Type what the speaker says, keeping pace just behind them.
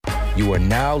You are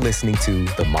now listening to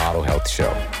The Model Health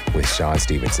Show with Sean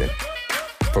Stevenson.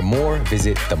 For more,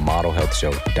 visit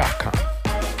themodelhealthshow.com.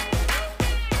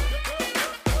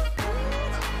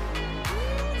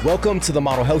 Welcome to The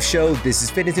Model Health Show. This is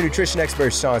fitness and nutrition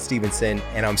expert Sean Stevenson,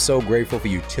 and I'm so grateful for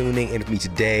you tuning in with me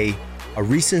today. A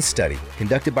recent study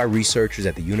conducted by researchers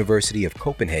at the University of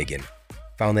Copenhagen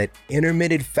found that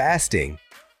intermittent fasting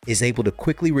is able to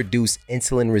quickly reduce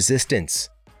insulin resistance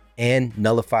and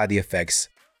nullify the effects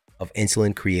of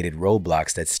insulin-created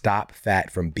roadblocks that stop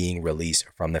fat from being released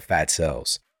from the fat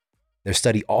cells. Their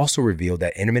study also revealed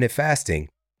that intermittent fasting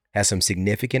has some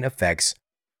significant effects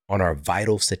on our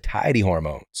vital satiety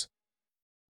hormones.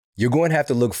 You're going to have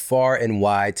to look far and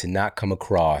wide to not come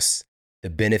across the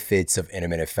benefits of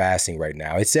intermittent fasting right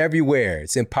now. It's everywhere.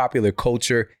 It's in popular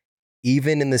culture,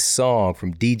 even in the song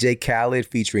from DJ Khaled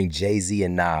featuring Jay-Z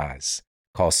and Nas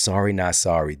called Sorry Not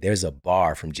Sorry. There's a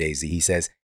bar from Jay-Z. He says,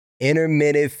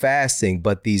 intermittent fasting,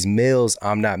 but these meals,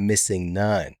 I'm not missing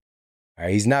none. All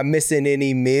right, he's not missing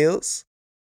any meals,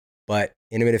 but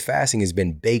intermittent fasting has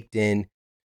been baked in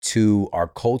to our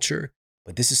culture.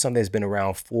 But this is something that's been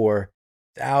around for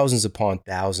thousands upon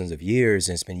thousands of years,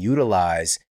 and it's been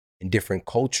utilized in different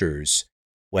cultures,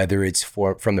 whether it's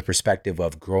from the perspective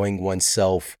of growing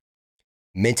oneself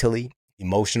mentally,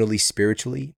 emotionally,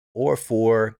 spiritually, or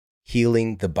for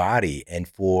healing the body and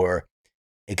for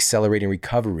accelerating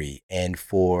recovery and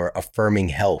for affirming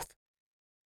health.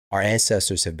 Our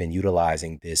ancestors have been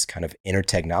utilizing this kind of inner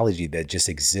technology that just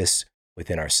exists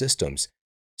within our systems.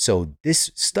 So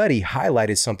this study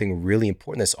highlighted something really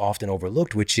important that's often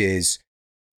overlooked, which is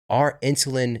our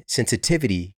insulin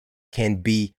sensitivity can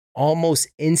be almost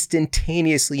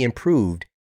instantaneously improved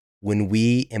when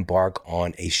we embark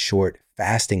on a short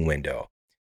fasting window.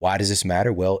 Why does this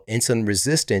matter? Well, insulin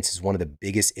resistance is one of the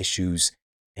biggest issues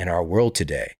in our world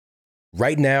today.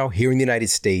 Right now, here in the United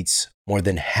States, more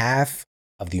than half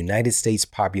of the United States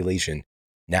population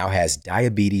now has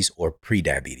diabetes or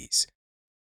prediabetes.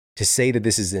 To say that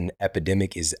this is an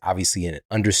epidemic is obviously an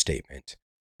understatement,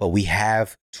 but we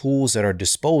have tools at our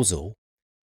disposal,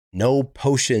 no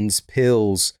potions,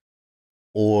 pills,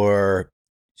 or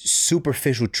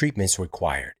superficial treatments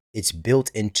required. It's built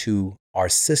into our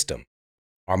system,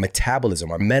 our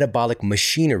metabolism, our metabolic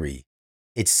machinery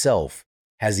itself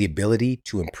has the ability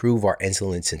to improve our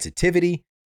insulin sensitivity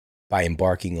by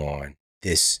embarking on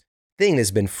this thing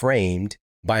that's been framed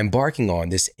by embarking on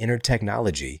this inner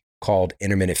technology called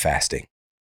intermittent fasting.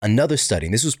 Another study,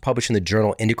 and this was published in the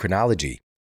journal Endocrinology,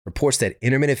 reports that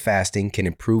intermittent fasting can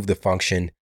improve the function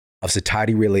of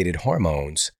satiety-related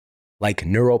hormones like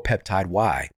neuropeptide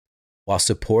Y while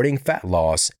supporting fat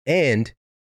loss and,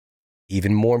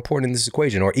 even more important in this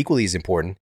equation, or equally as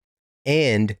important,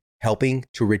 and helping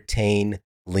to retain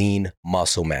lean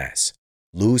muscle mass.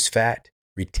 Lose fat,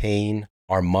 retain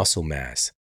our muscle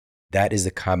mass. That is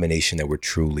the combination that we're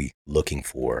truly looking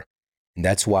for. And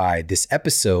that's why this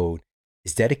episode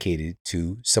is dedicated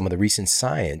to some of the recent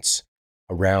science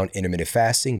around intermittent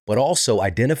fasting, but also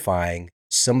identifying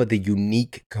some of the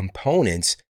unique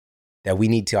components that we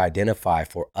need to identify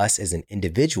for us as an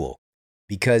individual.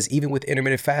 Because even with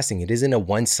intermittent fasting, it isn't a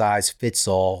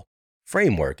one-size-fits-all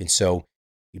framework. And so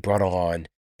we brought on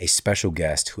a special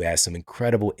guest who has some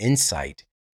incredible insight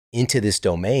into this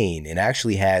domain and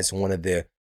actually has one of the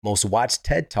most watched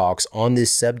TED Talks on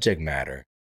this subject matter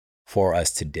for us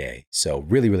today. So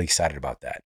really, really excited about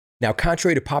that. Now,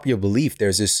 contrary to popular belief,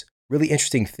 there's this really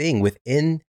interesting thing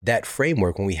within that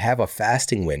framework. When we have a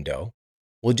fasting window,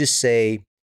 we'll just say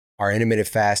our intermittent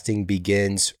fasting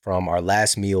begins from our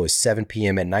last meal is 7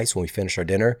 p.m. at night, so when we finish our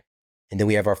dinner, and then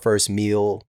we have our first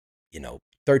meal,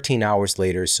 13 hours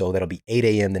later, so that'll be 8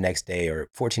 a.m. the next day, or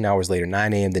 14 hours later,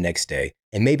 9 a.m. the next day.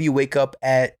 And maybe you wake up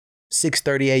at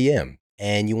 6:30 a.m.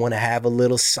 and you want to have a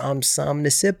little something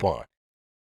to sip on.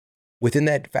 Within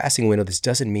that fasting window, this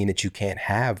doesn't mean that you can't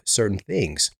have certain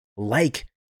things, like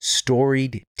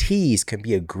storied teas can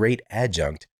be a great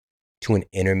adjunct to an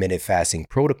intermittent fasting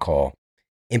protocol.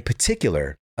 In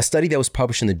particular, a study that was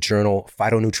published in the journal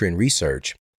Phytonutrient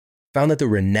Research found that the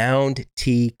renowned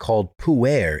tea called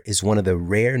pu'er is one of the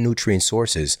rare nutrient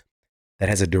sources that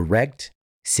has a direct,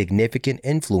 significant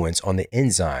influence on the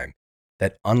enzyme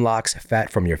that unlocks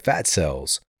fat from your fat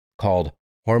cells called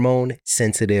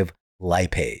hormone-sensitive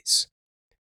lipase.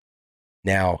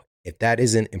 Now, if that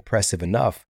isn't impressive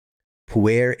enough,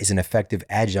 pu'er is an effective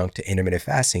adjunct to intermittent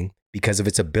fasting because of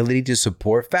its ability to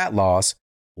support fat loss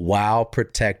while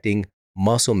protecting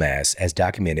muscle mass, as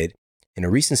documented in a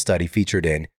recent study featured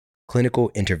in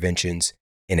Clinical Interventions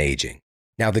in Aging.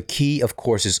 Now, the key, of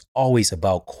course, is always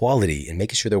about quality and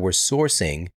making sure that we're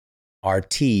sourcing our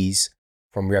teas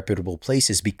from reputable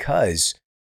places because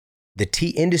the tea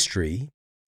industry,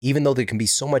 even though there can be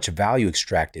so much value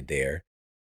extracted there,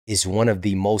 is one of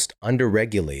the most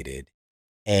underregulated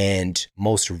and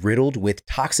most riddled with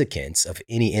toxicants of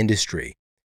any industry,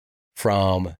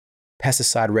 from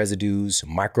pesticide residues,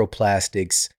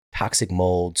 microplastics, toxic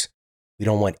molds. We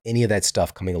don't want any of that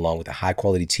stuff coming along with the high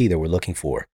quality tea that we're looking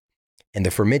for. And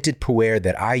the fermented pu'er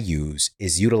that I use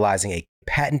is utilizing a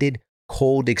patented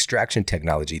cold extraction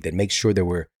technology that makes sure that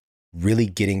we're really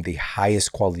getting the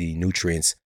highest quality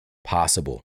nutrients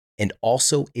possible. And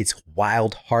also it's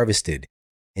wild harvested,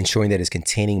 ensuring that it's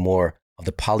containing more of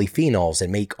the polyphenols that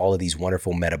make all of these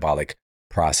wonderful metabolic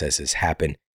processes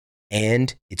happen.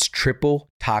 And it's triple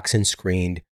toxin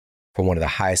screened for one of the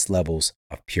highest levels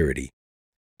of purity,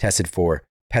 tested for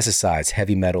pesticides,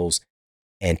 heavy metals,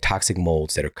 and toxic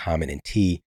molds that are common in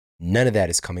tea. None of that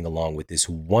is coming along with this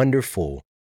wonderful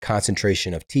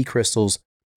concentration of tea crystals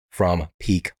from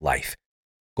Peak Life.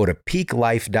 Go to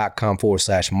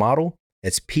peaklife.com/model.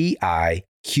 That's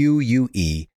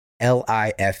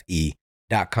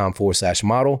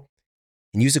PIQUELIFE.com/model.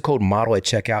 And use the code model at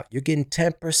checkout. You're getting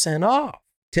 10% off.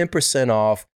 10%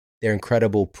 off their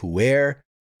incredible pu'er.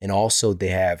 And also they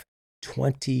have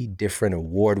 20 different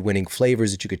award-winning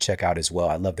flavors that you could check out as well.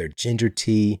 I love their ginger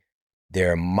tea,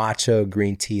 their matcha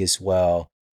green tea as well.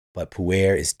 But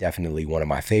pu'er is definitely one of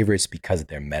my favorites because of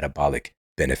their metabolic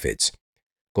benefits.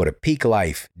 Go to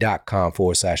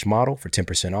peaklife.com/model for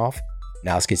 10% off.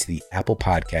 Now let's get to the Apple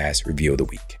Podcast Review of the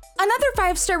Week. Another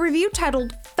 5-star review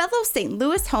titled Fellow St.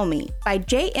 Louis Homie by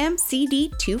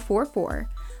JMCD244.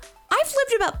 I've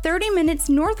lived about 30 minutes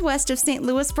northwest of St.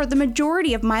 Louis for the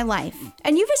majority of my life,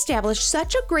 and you've established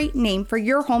such a great name for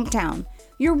your hometown.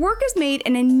 Your work has made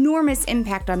an enormous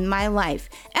impact on my life,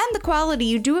 and the quality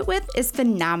you do it with is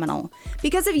phenomenal.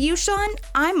 Because of you, Sean,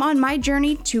 I'm on my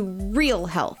journey to real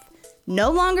health. No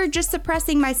longer just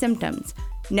suppressing my symptoms.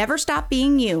 Never stop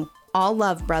being you. All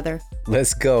love, brother.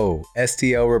 Let's go.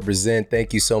 STL represent.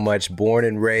 Thank you so much. Born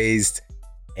and raised.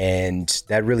 And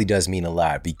that really does mean a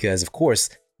lot because, of course,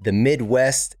 the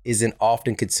Midwest isn't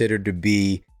often considered to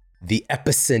be the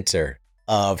epicenter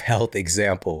of health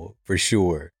example for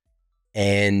sure.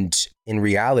 And in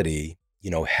reality,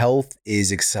 health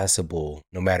is accessible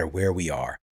no matter where we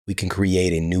are. We can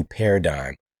create a new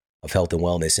paradigm of health and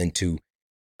wellness, and to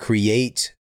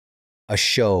create a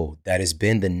show that has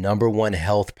been the #1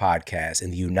 health podcast in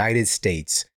the United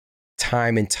States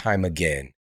time and time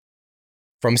again.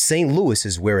 From St. Louis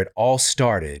is where it all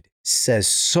started, says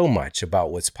so much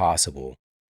about what's possible.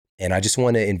 And I just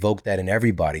want to invoke that in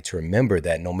everybody to remember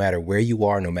that no matter where you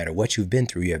are, no matter what you've been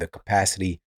through, you have the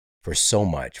capacity for so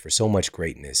much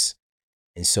greatness.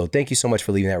 And so thank you so much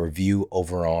for leaving that review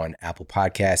over on Apple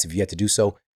Podcasts. If you have to do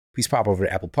so, please pop over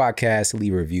to Apple Podcasts and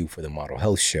leave a review for the Model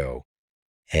Health Show.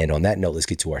 And on that note, let's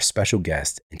get to our special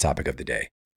guest and topic of the day.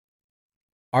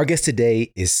 Our guest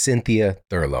today is Cynthia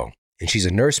Thurlow, and she's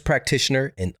a nurse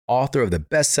practitioner and author of the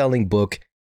best-selling book,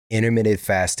 Intermittent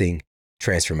Fasting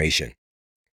Transformation.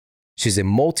 She's a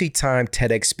multi-time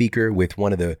TEDx speaker with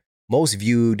one of the most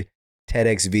viewed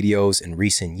TEDx videos in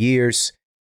recent years.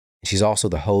 She's also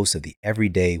the host of the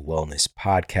Everyday Wellness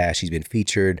podcast. She's been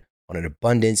featured on an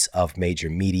abundance of major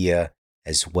media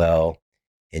as well.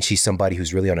 And she's somebody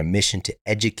who's really on a mission to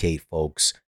educate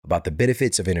folks about the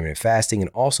benefits of intermittent fasting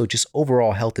and also just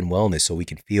overall health and wellness so we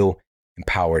can feel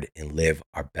empowered and live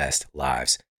our best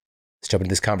lives. Let's jump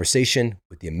into this conversation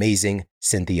with the amazing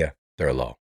Cynthia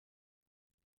Thurlow.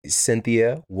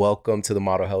 Cynthia, welcome to the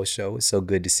Model Health Show. It's so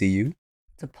good to see you.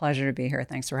 It's a pleasure to be here.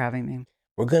 Thanks for having me.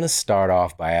 We're going to start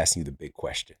off by asking you the big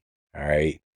question. All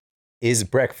right. Is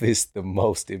breakfast the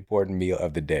most important meal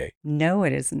of the day? No,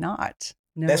 it is not.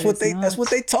 No, that's what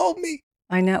they told me.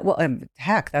 I know. Well,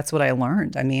 heck, that's what I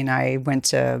learned. I mean, I went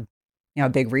to, a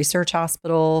big research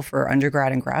hospital for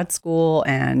undergrad and grad school,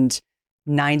 and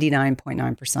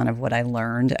 99.9% of what I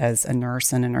learned as a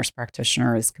nurse and a nurse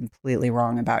practitioner is completely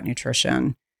wrong about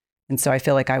nutrition. And so I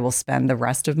feel like I will spend the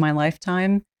rest of my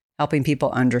lifetime helping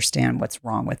people understand what's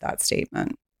wrong with that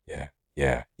statement. Yeah.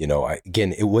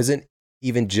 Again, it wasn't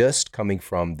even just coming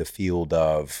from the field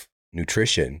of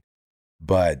nutrition,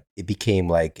 but it became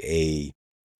like a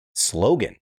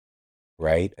slogan,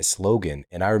 right? A slogan.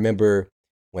 And I remember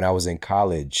when I was in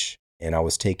college and I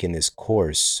was taking this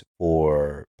course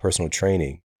for personal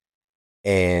training,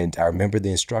 and I remember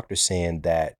the instructor saying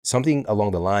that something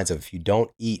along the lines of, if you don't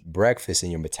eat breakfast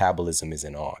and your metabolism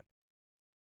isn't on.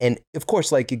 And of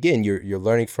course, like, again, you're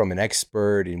learning from an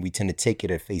expert and we tend to take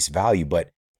it at face value, but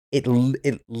it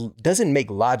doesn't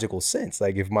make logical sense.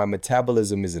 Like, if my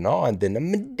metabolism isn't on, then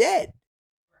I'm dead.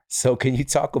 So can you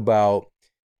talk about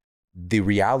the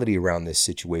reality around this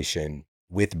situation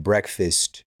with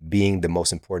breakfast being the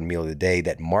most important meal of the day,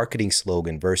 that marketing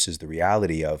slogan versus the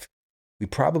reality of we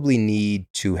probably need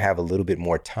to have a little bit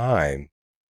more time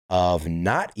of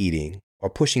not eating or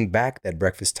pushing back that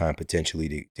breakfast time potentially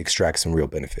to extract some real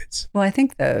benefits. Well, I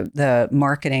think the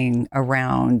marketing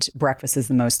around breakfast is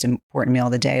the most important meal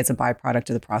of the day is a byproduct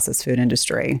of the processed food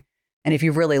industry. And if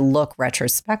you really look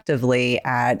retrospectively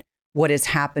at what has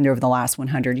happened over the last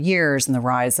 100 years and the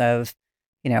rise of,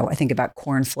 I think about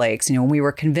cornflakes, when we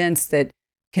were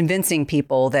convincing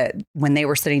people that when they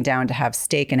were sitting down to have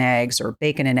steak and eggs or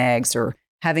bacon and eggs or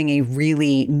having a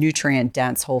really nutrient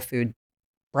dense whole food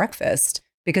breakfast,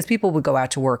 because people would go out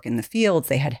to work in the fields.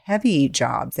 They had heavy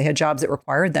jobs. They had jobs that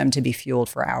required them to be fueled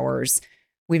for hours.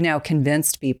 We've now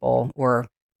convinced people, or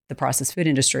the processed food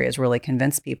industry has really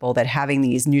convinced people, that having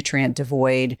these nutrient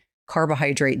devoid,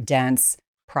 carbohydrate dense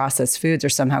processed foods are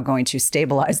somehow going to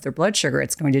stabilize their blood sugar.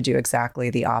 It's going to do exactly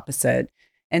the opposite.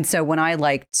 And so when I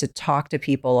like to talk to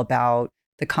people about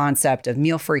the concept of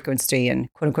meal frequency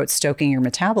and quote unquote stoking your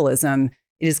metabolism,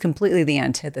 it is completely the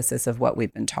antithesis of what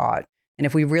we've been taught. And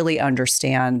if we really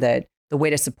understand that the way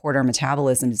to support our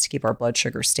metabolism is to keep our blood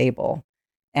sugar stable,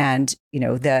 and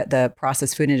the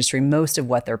processed food industry, most of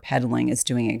what they're peddling is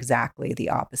doing exactly the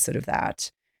opposite of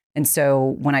that. And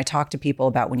so when I talk to people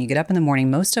about when you get up in the morning,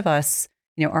 most of us,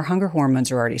 our hunger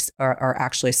hormones are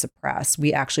actually suppressed.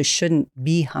 We actually shouldn't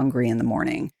be hungry in the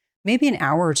morning. Maybe an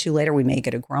hour or two later, we may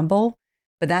get a grumble,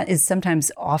 but that is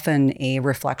sometimes often a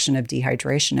reflection of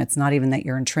dehydration. It's not even that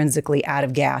you're intrinsically out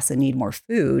of gas and need more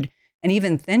food. And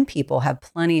even thin people have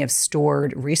plenty of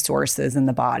stored resources in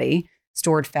the body,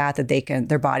 stored fat that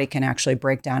their body can actually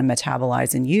break down and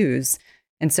metabolize and use.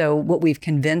 And so what we've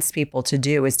convinced people to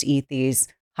do is to eat these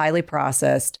highly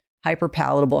processed, hyper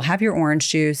palatable, have your orange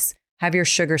juice, have your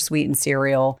sugar sweetened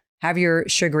cereal, have your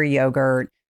sugary yogurt,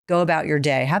 go about your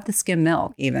day, have the skim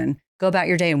milk even, go about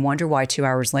your day and wonder why 2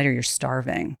 hours later you're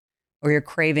starving or you're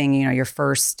craving, your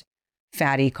first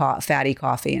fatty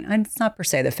coffee. And it's not per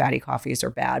se that fatty coffees are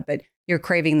bad, but you're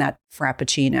craving that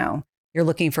frappuccino. You're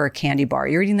looking for a candy bar.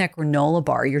 You're eating that granola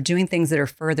bar. You're doing things that are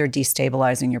further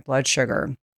destabilizing your blood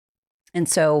sugar. And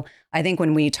so I think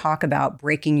when we talk about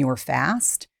breaking your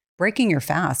fast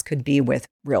could be with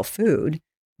real food,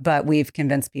 but we've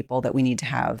convinced people that we need to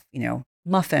have,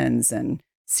 muffins and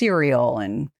cereal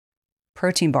and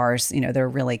protein bars. They're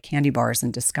really candy bars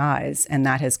in disguise. And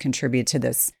that has contributed to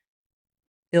this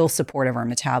ill support of our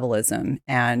metabolism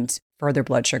and further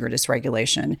blood sugar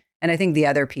dysregulation. And I think the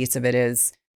other piece of it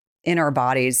is in our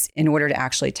bodies, in order to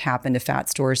actually tap into fat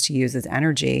stores to use as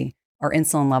energy, our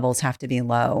insulin levels have to be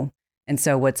low. And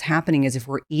so what's happening is if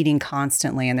we're eating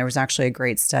constantly, and there was actually a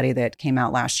great study that came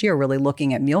out last year really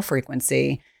looking at meal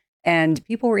frequency, and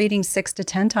people were eating 6 to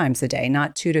 10 times a day,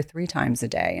 not 2 to 3 times a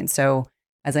day. And so,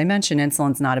 as I mentioned,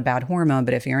 insulin's not a bad hormone,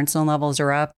 but if your insulin levels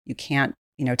are up, you can't,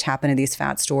 tap into these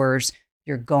fat stores.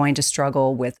 You're going to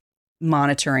struggle with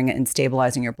monitoring and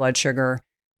stabilizing your blood sugar.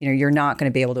 You're not going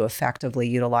to be able to effectively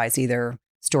utilize either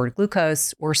stored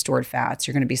glucose or stored fats.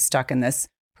 You're going to be stuck in this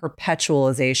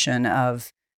perpetualization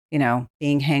of,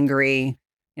 being hangry,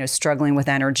 struggling with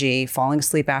energy, falling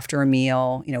asleep after a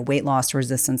meal, weight loss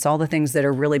resistance, all the things that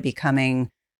are really becoming,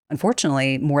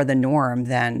 unfortunately, more the norm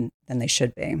than they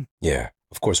should be. Yeah.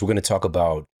 Of course, we're going to talk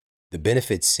about the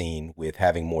benefits seen with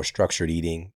having more structured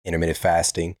eating, intermittent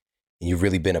fasting. And you've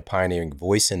really been a pioneering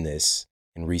voice in this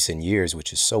in recent years,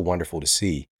 which is so wonderful to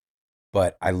see.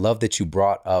 But I love that you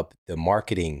brought up the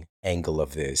marketing angle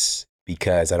of this,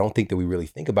 because I don't think that we really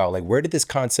think about, like, where did this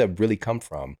concept really come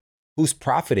from? Who's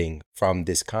profiting from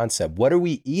this concept? What are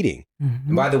we eating? Mm-hmm.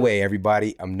 And by the way,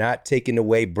 everybody, I'm not taking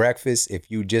away breakfast. If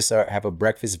you just have a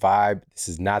breakfast vibe, this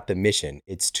is not the mission.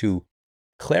 It's to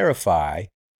clarify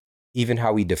even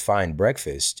how we define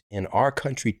breakfast in our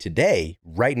country today,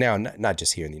 right now, not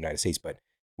just here in the United States, but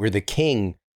we're the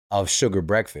king of sugar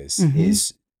breakfast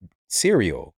is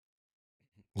cereal.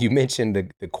 You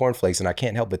mentioned the cornflakes, and I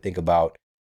can't help but think about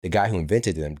the guy who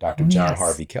invented them, Dr. John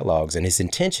Harvey Kellogg's, and his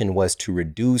intention was to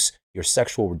reduce your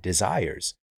sexual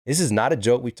desires. This is not a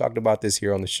joke. We've talked about this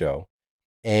here on the show.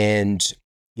 And,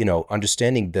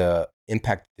 understanding the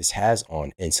impact this has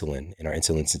on insulin and our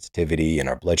insulin sensitivity and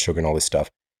our blood sugar and all this stuff.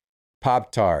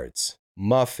 Pop-Tarts,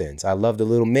 muffins. I love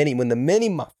when the mini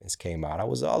muffins came out, I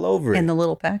was all over it. And the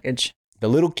little package. The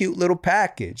little cute little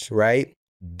package, right?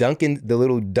 The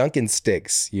little Dunkin'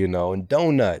 sticks, and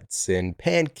donuts and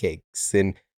pancakes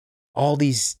and all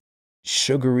these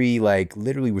sugary, like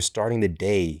literally we're starting the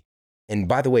day. And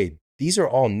by the way, these are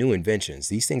all new inventions.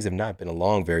 These things have not been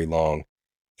along very long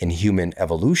in human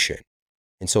evolution.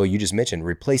 And so you just mentioned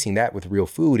replacing that with real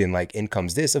food, and like in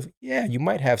comes this of, yeah, you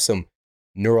might have some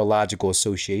neurological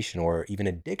association or even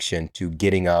addiction to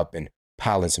getting up and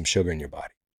piling some sugar in your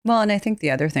body. Well, and I think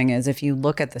the other thing is if you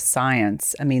look at the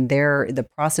science, I mean, the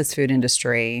processed food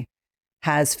industry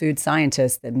has food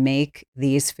scientists that make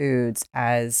these foods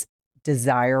as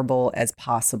desirable as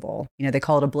possible. You know, they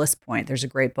call it a bliss point. There's a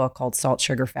great book called Salt,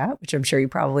 Sugar, Fat, which I'm sure you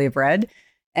probably have read.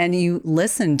 And you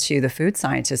listen to the food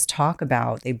scientists talk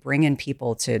about, they bring in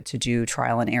people to do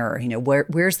trial and error. You know,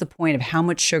 where's the point of how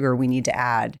much sugar we need to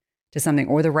add to something,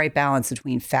 or the right balance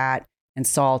between fat and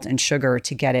salt and sugar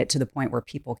to get it to the point where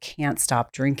people can't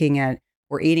stop drinking it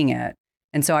or eating it.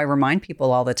 And so I remind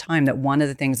people all the time that one of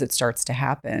the things that starts to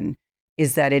happen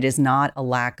is that it is not a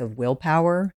lack of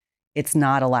willpower. It's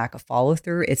not a lack of follow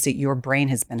through. It's that your brain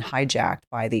has been hijacked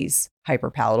by these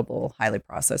hyper palatable, highly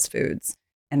processed foods.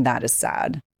 And that is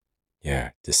sad.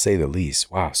 Yeah, to say the least.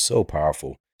 Wow, so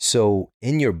powerful. So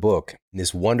in your book,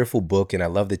 this wonderful book, and I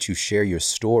love that you share your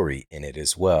story in it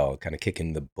as well, kind of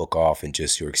kicking the book off and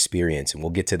just your experience. And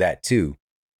we'll get to that too.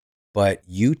 But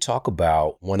you talk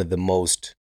about one of the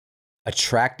most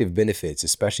attractive benefits,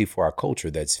 especially for our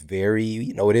culture, that's very,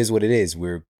 it is what it is.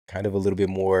 We're kind of a little bit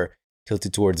more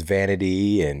tilted towards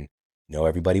vanity and,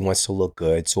 everybody wants to look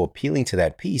good. So appealing to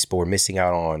that piece, but we're missing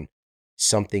out on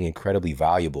something incredibly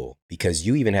valuable because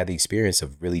you even had the experience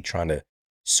of really trying to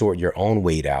sort your own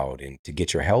weight out and to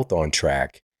get your health on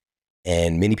track.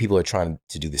 And many people are trying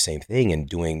to do the same thing and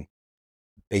doing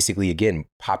basically, again,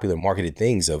 popular marketed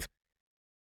things of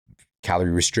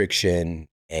calorie restriction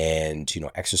and,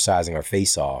 exercising our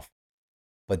face off.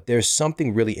 But there's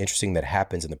something really interesting that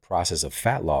happens in the process of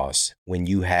fat loss when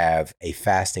you have a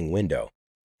fasting window.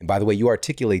 And by the way, you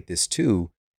articulate this too.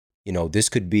 This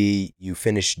could be you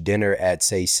finish dinner at,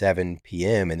 say, 7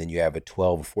 p.m. and then you have a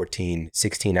 12, 14,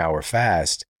 16-hour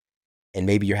fast. And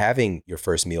maybe you're having your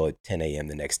first meal at 10 a.m.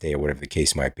 the next day or whatever the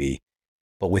case might be.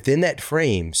 But within that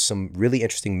frame, some really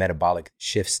interesting metabolic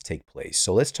shifts take place.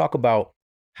 So let's talk about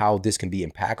how this can be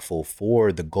impactful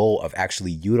for the goal of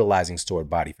actually utilizing stored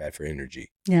body fat for energy.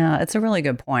 Yeah, it's a really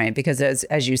good point because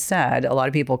as you said, a lot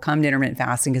of people come to intermittent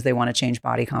fasting because they want to change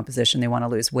body composition, they want to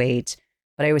lose weight.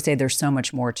 But I always say there's so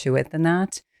much more to it than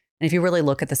that. And if you really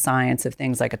look at the science of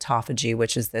things like autophagy,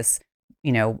 which is this,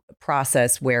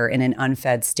 process where in an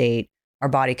unfed state, our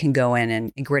body can go in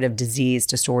and get rid of disease,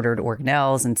 disordered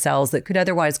organelles and cells that could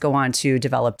otherwise go on to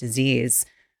develop disease.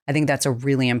 I think that's a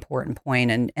really important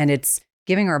point. And it's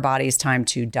giving our bodies time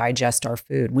to digest our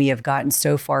food. We have gotten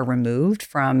so far removed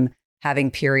from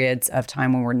having periods of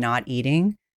time when we're not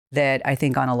eating that I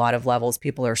think on a lot of levels,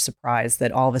 people are surprised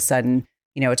that all of a sudden,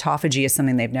 autophagy is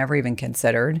something they've never even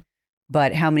considered.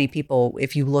 But how many people,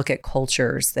 if you look at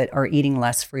cultures that are eating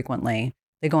less frequently,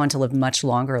 they go on to live much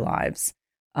longer lives.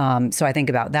 So I think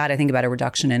about that. I think about a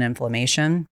reduction in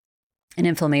inflammation. And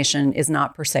inflammation is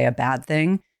not per se a bad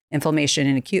thing. Inflammation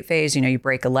in acute phase, you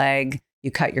break a leg,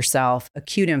 you cut yourself.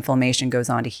 Acute inflammation goes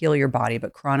on to heal your body,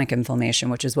 but chronic inflammation,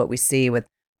 which is what we see with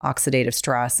oxidative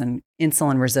stress and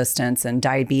insulin resistance and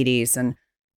diabetes and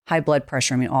high blood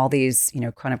pressure. I mean, all these,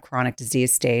 kind of chronic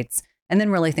disease states. And then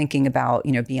really thinking about,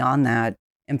 beyond that,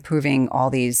 improving all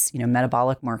these,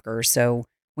 metabolic markers. So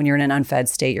when you're in an unfed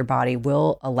state, your body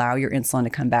will allow your insulin to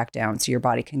come back down. So your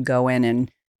body can go in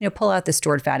and, pull out the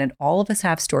stored fat. And all of us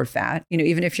have stored fat,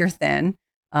 even if you're thin,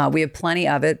 we have plenty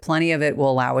of it. Plenty of it will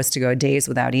allow us to go days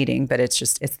without eating, but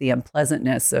it's the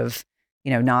unpleasantness of,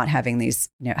 not having these,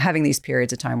 having these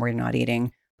periods of time where you're not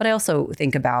eating. But I also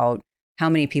think about how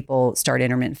many people start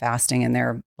intermittent fasting and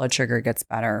their blood sugar gets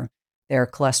better, their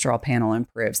cholesterol panel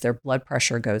improves, their blood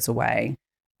pressure goes away.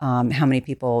 How many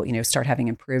people, start having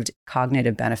improved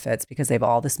cognitive benefits because they have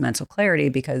all this mental clarity,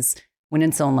 because when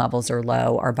insulin levels are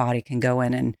low, our body can go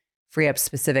in and free up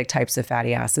specific types of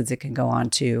fatty acids that can go on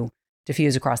to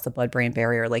diffuse across the blood-brain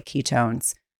barrier, like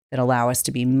ketones, that allow us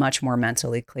to be much more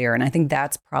mentally clear. And I think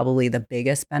that's probably the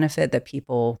biggest benefit that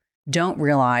people don't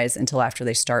realize until after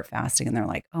they start fasting. And they're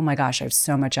like, oh my gosh, I have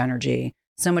so much energy,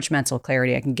 so much mental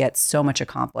clarity. I can get so much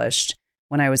accomplished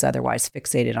when I was otherwise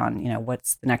fixated on,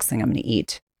 what's the next thing I'm going to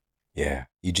eat. Yeah,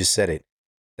 you just said it.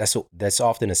 That's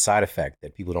often a side effect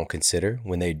that people don't consider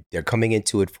when they're coming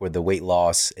into it for the weight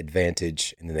loss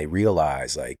advantage. And then they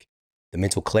realize like the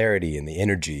mental clarity and the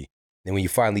energy. Then when you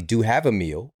finally do have a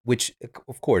meal, which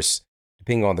of course,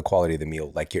 depending on the quality of the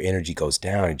meal, like your energy goes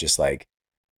down and just like,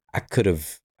 I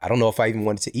don't know if I even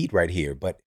wanted to eat right here,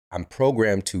 but I'm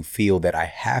programmed to feel that I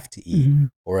have to eat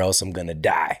or else I'm going to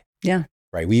die. Yeah.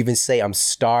 Right. We even say I'm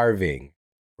starving,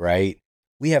 right?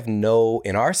 We have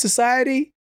in our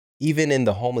society, even in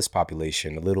the homeless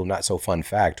population, a little not so fun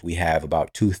fact, we have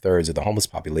about 2/3 of the homeless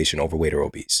population overweight or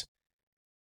obese.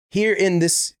 here in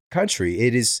this country,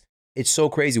 it's so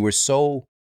crazy. We're so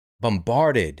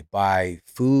bombarded by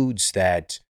foods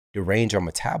that derange our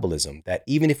metabolism that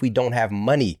even if we don't have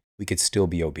money, we could still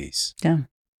be obese. Yeah.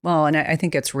 Well, and I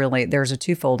think it's really, there's a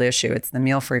twofold issue. It's the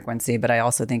meal frequency, but I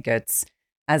also think it's,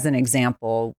 as an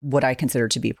example, what I consider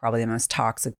to be probably the most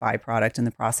toxic byproduct in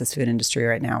the processed food industry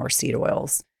right now are seed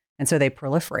oils. And so they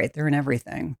proliferate. They're in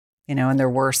everything, and they're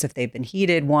worse if they've been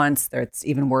heated once. It's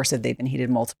even worse if they've been heated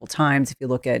multiple times. If you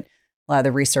look at a lot of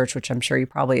the research, which I'm sure you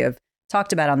probably have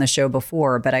talked about on the show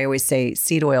before, but I always say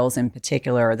seed oils in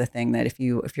particular are the thing that if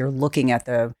you're looking at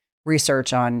the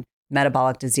research on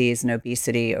metabolic disease and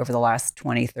obesity over the last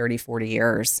 20, 30, 40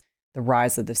 years, the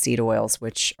rise of the seed oils,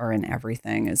 which are in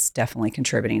everything, is definitely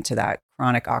contributing to that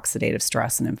chronic oxidative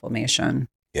stress and inflammation.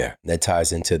 Yeah, that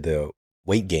ties into the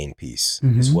weight gain piece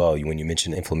as well. When you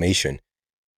mention inflammation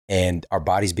and our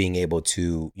bodies being able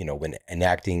to, when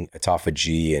enacting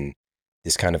autophagy and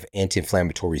this kind of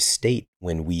anti-inflammatory state,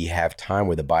 when we have time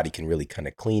where the body can really kind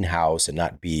of clean house and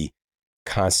not be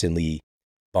constantly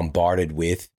bombarded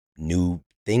with new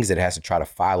things that it has to try to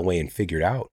file away and figure it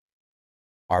out.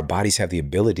 Our bodies have the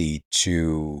ability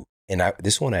to, and I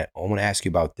want to ask you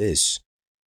about this.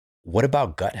 What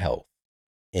about gut health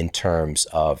in terms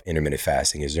of intermittent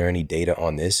fasting? Is there any data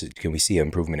on this? Can we see an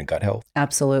improvement in gut health?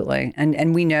 Absolutely.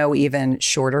 And we know even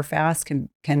shorter fasts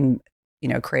can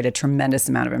create a tremendous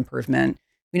amount of improvement.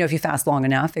 If you fast long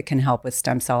enough, it can help with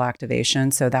stem cell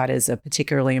activation. So that is a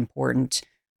particularly important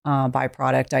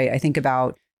byproduct. I think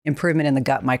about improvement in the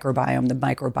gut microbiome, the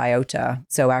microbiota.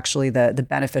 So actually the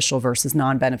beneficial versus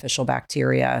non-beneficial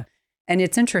bacteria. And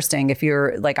it's interesting if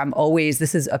you're like,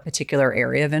 this is a particular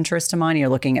area of interest of mine. You're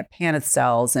looking at Paneth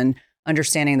cells and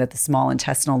understanding that the small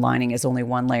intestinal lining is only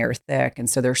one layer thick. And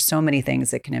so there's so many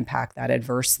things that can impact that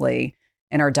adversely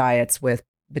in our diets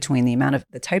between the amount of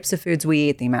the types of foods we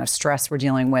eat, the amount of stress we're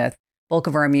dealing with, bulk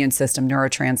of our immune system,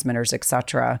 neurotransmitters, et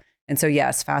cetera. And so,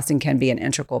 yes, fasting can be an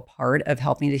integral part of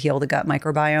helping to heal the gut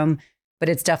microbiome, but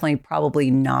it's definitely probably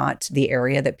not the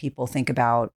area that people think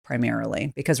about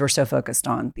primarily because we're so focused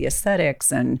on the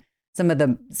aesthetics and some of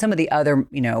the other,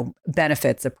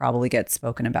 benefits that probably get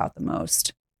spoken about the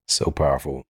most. So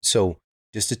powerful. So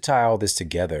just to tie all this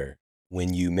together,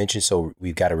 when you mentioned, so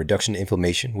we've got a reduction in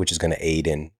inflammation, which is going to aid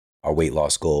in our weight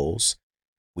loss goals.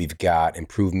 We've got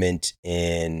improvement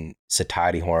in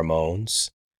satiety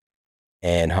hormones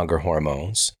and hunger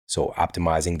hormones, so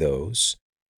optimizing those.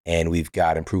 And we've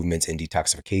got improvements in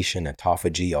detoxification,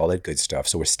 autophagy, all that good stuff.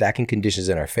 So we're stacking conditions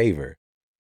in our favor.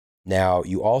 Now,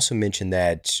 you also mentioned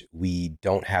that we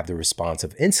don't have the response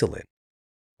of insulin,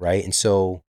 right? And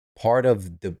so part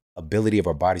of the ability of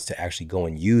our bodies to actually go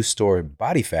and use stored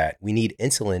body fat, we need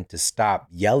insulin to stop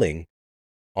yelling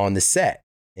on the set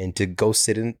and to go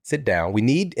sit down. We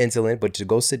need insulin, but to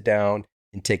go sit down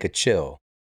and take a chill.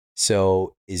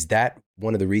 So is that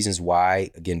one of the reasons why,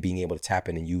 again, being able to tap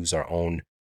in and use our own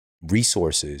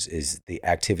resources is the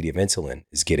activity of insulin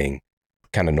is getting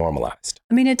kind of normalized?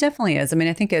 I mean, it definitely is. I mean,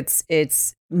 I think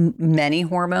it's many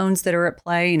hormones that are at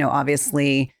play.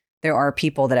 Obviously there are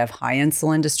people that have high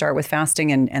insulin to start with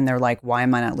fasting and they're like, why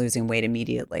am I not losing weight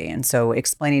immediately? And so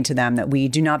explaining to them that we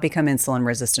do not become insulin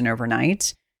resistant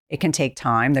overnight. It can take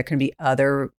time. There can be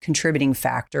other contributing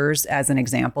factors. As an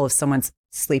example, if someone's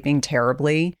sleeping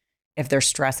terribly, if their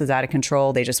stress is out of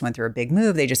control, they just went through a big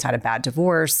move, they just had a bad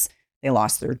divorce, they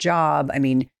lost their job. I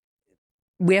mean,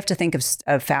 we have to think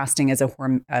of fasting as a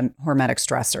hormetic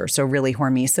stressor. So really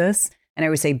hormesis. And I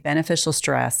would say beneficial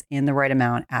stress in the right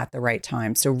amount at the right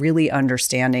time. So really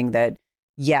understanding that,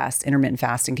 yes, intermittent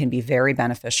fasting can be very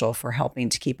beneficial for helping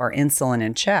to keep our insulin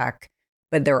in check,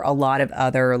 but there are a lot of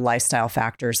other lifestyle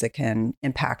factors that can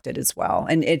impact it as well.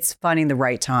 And it's finding the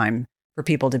right time for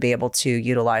people to be able to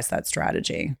utilize that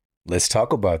strategy. Let's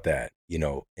talk about that,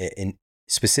 and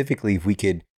specifically if we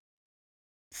could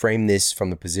frame this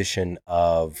from the position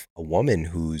of a woman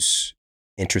who's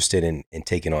interested in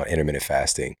taking on intermittent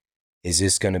fasting. Is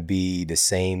this going to be the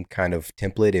same kind of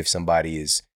template if somebody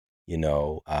is,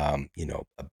 a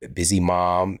busy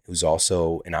mom who's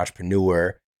also an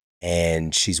entrepreneur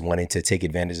and she's wanting to take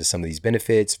advantage of some of these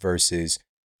benefits versus,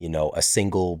 a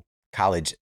single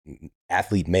college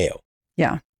athlete male?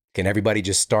 Yeah. Can everybody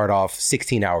just start off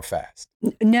 16-hour fast?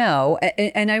 No.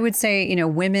 And I would say,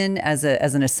 women as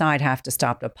an aside have to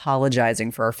stop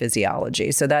apologizing for our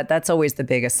physiology. So that's always the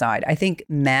big aside. I think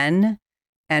men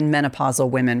and menopausal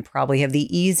women probably have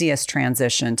the easiest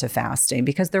transition to fasting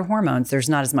because their hormones, there's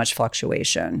not as much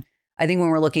fluctuation. I think when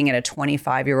we're looking at a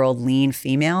 25-year-old lean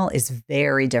female is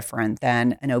very different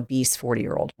than an obese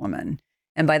 40-year-old woman.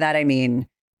 And by that, I mean,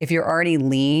 if you're already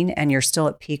lean and you're still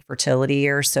at peak fertility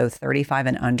years, so 35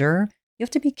 and under, you have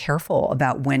to be careful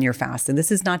about when you're fasting.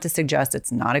 This is not to suggest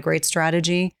it's not a great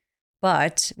strategy,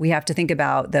 but we have to think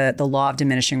about the law of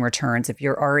diminishing returns. If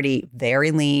you're already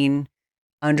very lean,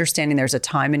 understanding there's a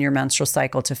time in your menstrual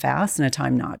cycle to fast and a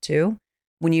time not to.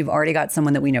 When you've already got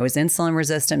someone that we know is insulin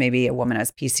resistant, maybe a woman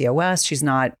has PCOS, she's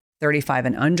not 35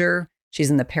 and under, she's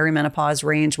in the perimenopause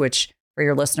range, which for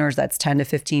your listeners, that's 10 to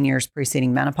 15 years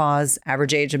preceding menopause.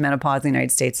 Average age of menopause in the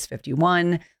United States is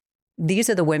 51.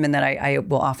 These are the women that I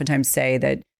will oftentimes say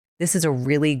that this is a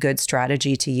really good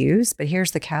strategy to use. But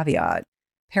here's the caveat.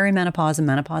 Perimenopause and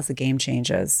menopause, the game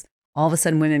changes. All of a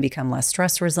sudden, women become less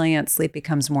stress resilient. Sleep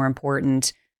becomes more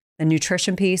important. The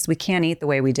nutrition piece, we can't eat the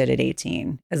way we did at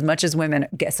 18, as much as women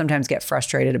sometimes get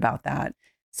frustrated about that.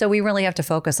 So we really have to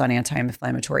focus on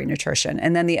anti-inflammatory nutrition.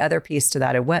 And then the other piece to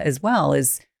that as well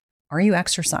is, are you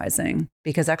exercising?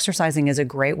 Because exercising is a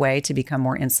great way to become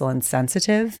more insulin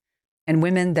sensitive. And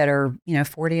women that are,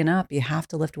 40 and up, you have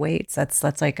to lift weights. That's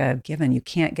like a given. You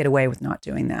can't get away with not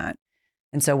doing that.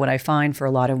 And so what I find for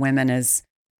a lot of women is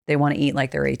they want to eat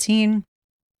like they're 18.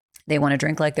 They want to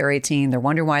drink like they're 18. They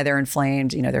wonder why they're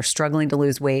inflamed. They're struggling to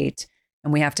lose weight.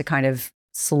 And we have to kind of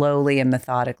slowly and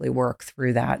methodically work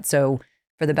through that. So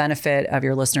for the benefit of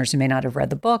your listeners who may not have read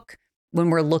the book,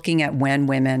 when we're looking at when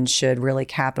women should really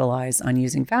capitalize on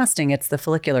using fasting, it's the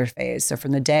follicular phase. So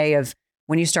from the day of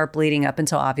when you start bleeding up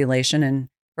until ovulation, and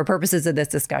for purposes of this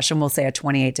discussion, we'll say a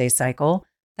 28-day cycle,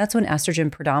 that's when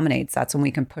estrogen predominates. That's when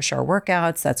we can push our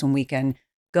workouts. That's when we can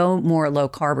go more low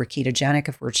carb or ketogenic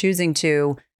if we're choosing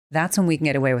to. That's when we can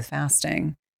get away with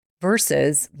fasting.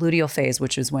 Versus luteal phase,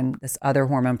 which is when this other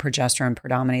hormone, progesterone,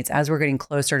 predominates. As we're getting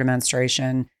closer to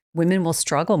menstruation, women will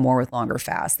struggle more with longer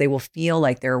fasts. They will feel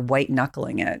like they're white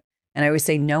knuckling it. And I always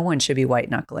say no one should be white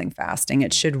knuckling fasting.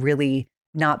 It should really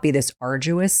not be this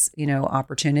arduous,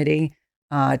 opportunity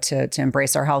to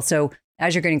embrace our health. So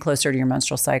as you're getting closer to your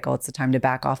menstrual cycle, it's the time to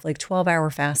back off like 12-hour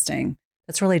fasting.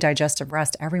 That's really digestive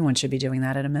rest. Everyone should be doing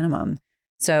that at a minimum.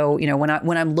 So,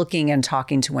 when I'm looking and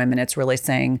talking to women, it's really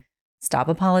saying, stop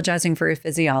apologizing for your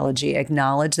physiology,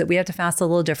 acknowledge that we have to fast a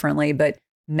little differently, but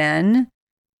men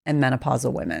and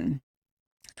menopausal women,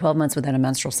 12 months within a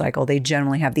menstrual cycle, they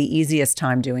generally have the easiest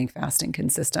time doing fasting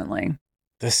consistently.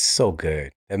 That's so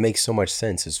good. That makes so much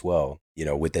sense as well,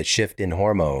 with that shift in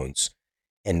hormones.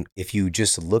 And if you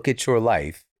just look at your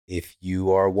life, if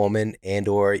you are a woman and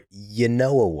or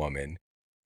a woman,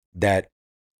 that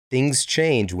things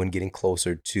change when getting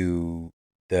closer to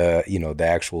the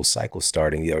actual cycle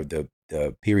starting, or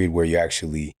the period where you're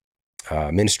actually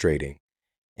menstruating.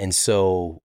 And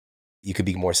so you could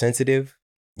be more sensitive.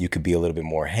 You could be a little bit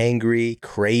more hangry,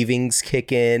 cravings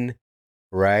kick in,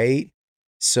 right?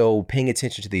 So paying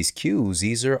attention to these cues,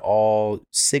 these are all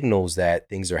signals that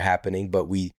things are happening. But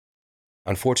we,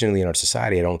 unfortunately, in our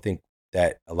society, I don't think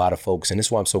that a lot of folks, and this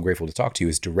is why I'm so grateful to talk to you,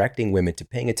 is directing women to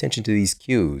paying attention to these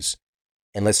cues.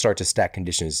 And let's start to stack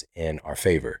conditions in our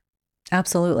favor.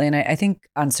 Absolutely. And I think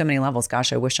on so many levels,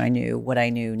 gosh, I wish I knew what I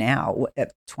knew now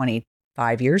at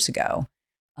 25 years ago.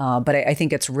 But I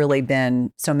think it's really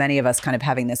been so many of us kind of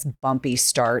having this bumpy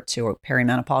start to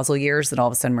perimenopausal years that all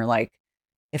of a sudden we're like,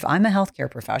 if I'm a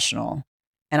healthcare professional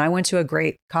and I went to a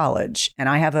great college and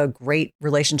I have a great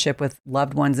relationship with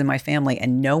loved ones in my family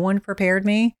and no one prepared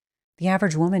me, the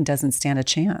average woman doesn't stand a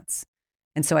chance.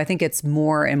 And so I think it's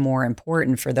more and more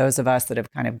important for those of us that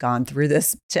have kind of gone through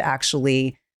this to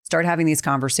actually start having these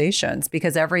conversations,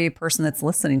 because every person that's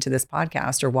listening to this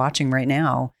podcast or watching right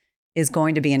now is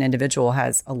going to be an individual who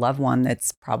has a loved one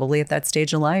that's probably at that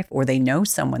stage of life, or they know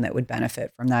someone that would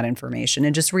benefit from that information.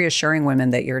 And just reassuring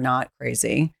women that you're not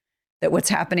crazy, that what's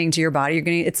happening to your body,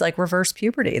 it's like reverse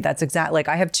puberty. That's exactly, like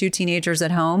I have 2 teenagers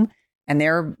at home and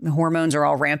their hormones are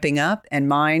all ramping up and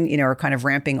mine, are kind of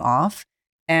ramping off.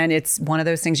 And it's one of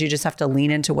those things you just have to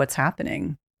lean into what's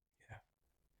happening. Yeah.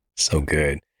 So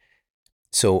good.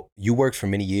 So you worked for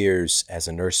many years as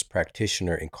a nurse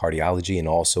practitioner in cardiology and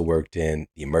also worked in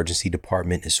the emergency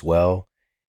department as well.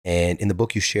 And in the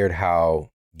book, you shared how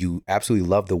you absolutely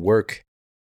loved the work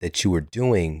that you were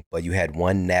doing, but you had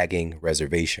one nagging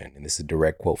reservation. And this is a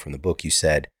direct quote from the book. You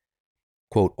said,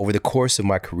 quote, "Over the course of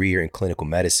my career in clinical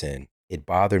medicine, it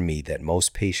bothered me that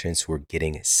most patients were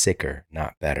getting sicker,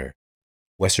 not better.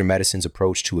 Western medicine's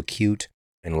approach to acute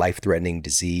and life-threatening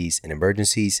disease and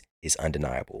emergencies is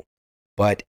undeniable,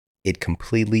 but it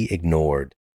completely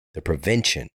ignored the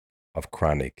prevention of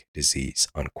chronic disease,"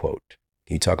 unquote.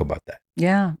 Can you talk about that?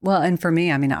 Yeah. Well, and for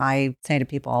me, I say to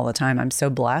people all the time, I'm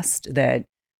so blessed that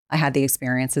I had the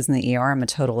experiences in the ER. I'm a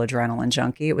total adrenaline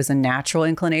junkie. It was a natural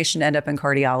inclination to end up in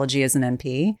cardiology as an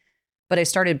NP, but I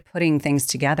started putting things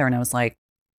together and I was like,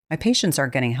 my patients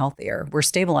aren't getting healthier. We're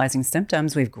stabilizing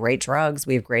symptoms. We have great drugs.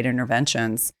 We have great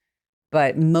interventions.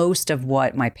 But most of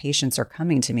what my patients are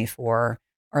coming to me for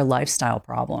are lifestyle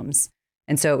problems.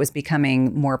 And so it was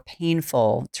becoming more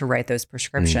painful to write those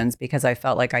prescriptions because I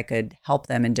felt like I could help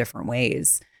them in different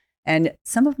ways. And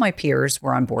some of my peers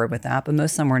were on board with that, but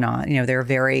most of them were not.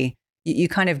 They're you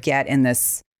kind of get in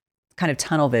this kind of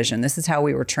tunnel vision. This is how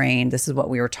we were trained. This is what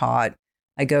we were taught.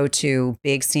 I go to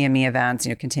big CME events,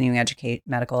 continuing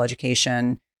medical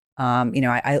education.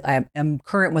 I am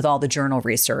current with all the journal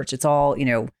research. It's all,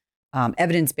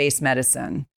 evidence-based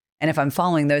medicine. And if I'm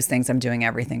following those things, I'm doing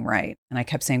everything right. And I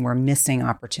kept saying we're missing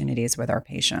opportunities with our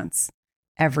patients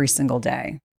every single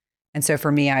day. And so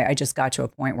for me, I just got to a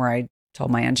point where I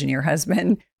told my engineer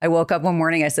husband, I woke up one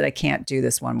morning, I said, I can't do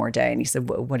this one more day. And he said,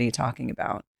 what are you talking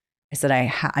about? I said,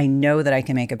 I know that I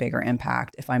can make a bigger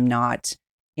impact if I'm not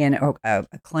in a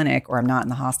clinic or I'm not in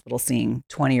the hospital seeing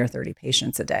 20 or 30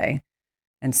 patients a day.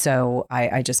 And so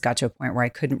I just got to a point where I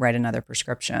couldn't write another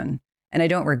prescription. And I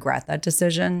don't regret that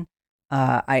decision.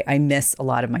 I miss a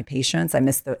lot of my patients. I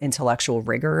miss the intellectual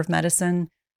rigor of medicine,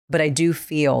 but I do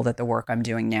feel that the work I'm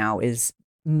doing now is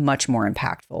much more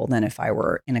impactful than if I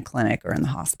were in a clinic or in the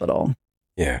hospital.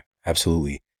 Yeah,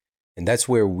 absolutely. And that's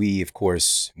where we, of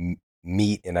course,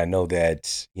 meet. And I know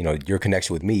that, your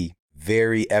connection with me,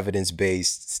 very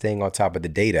evidence-based, staying on top of the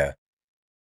data.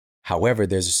 However,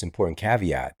 there's this important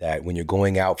caveat that when you're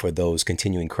going out for those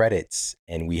continuing credits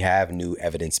and we have new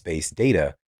evidence-based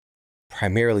data,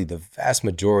 primarily the vast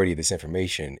majority of this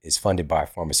information is funded by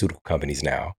pharmaceutical companies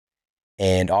now.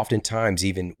 And oftentimes,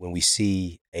 even when we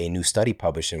see a new study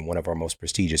published in one of our most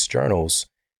prestigious journals,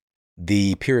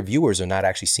 the peer reviewers are not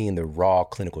actually seeing the raw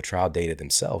clinical trial data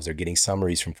themselves. They're getting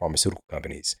summaries from pharmaceutical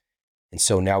companies. And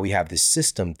so now we have this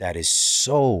system that is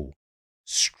so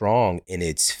strong in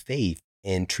its faith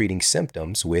in treating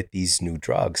symptoms with these new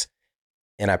drugs.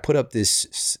 And I put up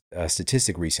this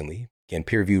statistic recently. Again,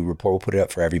 peer review report, we'll put it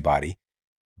up for everybody.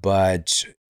 But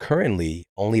currently,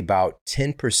 only about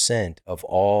 10% of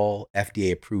all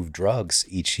FDA-approved drugs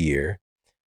each year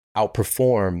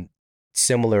outperform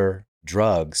similar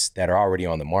drugs that are already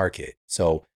on the market.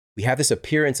 So we have this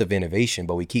appearance of innovation,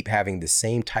 but we keep having the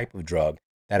same type of drug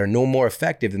that are no more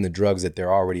effective than the drugs that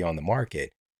they're already on the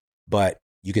market. But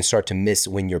you can start to miss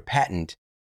when your patent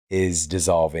is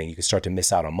dissolving. You can start to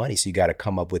miss out on money. So you got to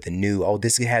come up with a new,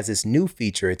 this has this new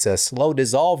feature. It's a slow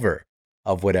dissolver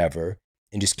of whatever,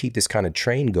 and just keep this kind of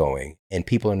train going. And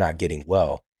people are not getting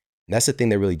well. And that's the thing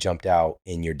that really jumped out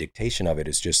in your dictation of it,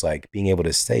 is just like being able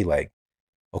to say like,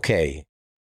 okay,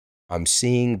 I'm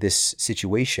seeing this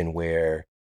situation where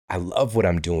I love what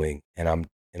I'm doing and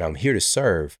I'm here to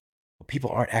serve, but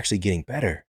people aren't actually getting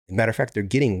better. As a matter of fact, they're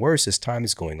getting worse as time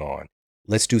is going on.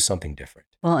 Let's do something different.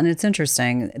 Well, and it's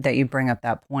interesting that you bring up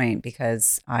that point,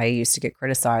 because I used to get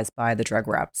criticized by the drug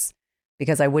reps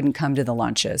because I wouldn't come to the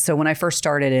lunches. So when I first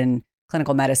started in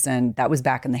clinical medicine, that was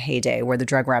back in the heyday where the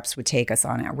drug reps would take us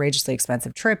on outrageously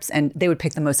expensive trips, and they would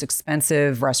pick the most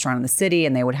expensive restaurant in the city,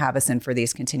 and they would have us in for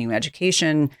these continuing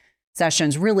education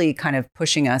sessions, really kind of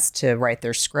pushing us to write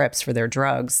their scripts for their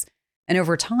drugs. And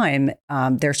over time,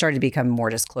 there started to become more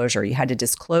disclosure. You had to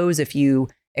disclose if you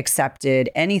accepted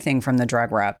anything from the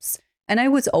drug reps. And I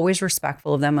was always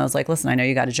respectful of them. I was like, listen, I know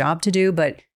you got a job to do,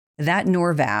 but that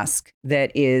Norvasc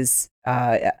that is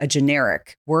a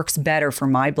generic works better for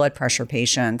my blood pressure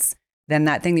patients than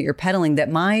that thing that you're peddling that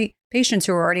my patients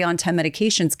who are already on 10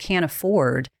 medications can't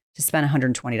afford to spend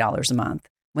 $120 a month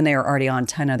when they are already on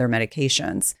 10 other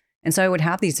medications. And so I would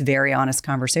have these very honest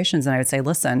conversations, and I would say,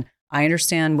 listen, I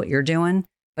understand what you're doing,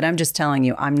 but I'm just telling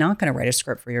you, I'm not going to write a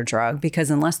script for your drug,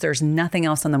 because unless there's nothing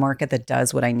else on the market that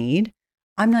does what I need,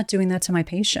 I'm not doing that to my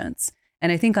patients.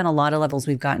 And I think on a lot of levels,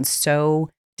 we've gotten so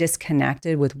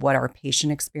disconnected with what our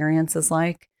patient experience is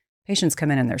like. Patients come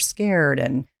in and they're scared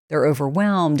and they're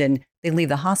overwhelmed, and they leave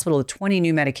the hospital with 20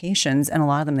 new medications, and a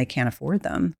lot of them, they can't afford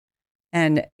them.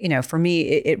 And, for me,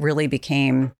 it really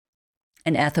became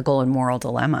an ethical and moral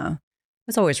dilemma. I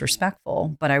was always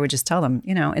respectful, but I would just tell them,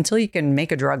 until you can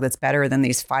make a drug that's better than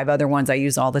these 5 other ones I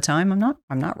use all the time,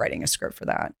 I'm not writing a script for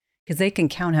that, because they can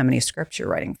count how many scripts you're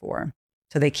writing for.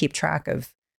 So they keep track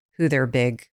of who their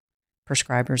big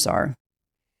prescribers are.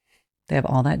 They have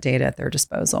all that data at their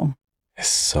disposal. It's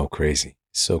so crazy.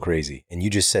 So crazy. And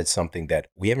you just said something that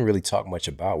we haven't really talked much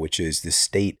about, which is the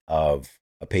state of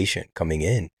a patient coming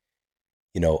in.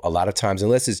 A lot of times,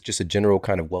 unless it's just a general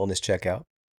kind of wellness checkout,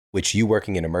 which you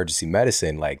working in emergency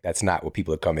medicine, like that's not what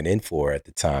people are coming in for at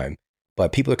the time.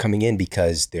 But people are coming in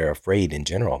because they're afraid in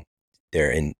general.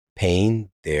 They're in pain.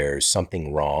 There's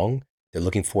something wrong. They're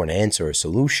looking for an answer or a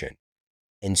solution.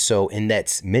 And so in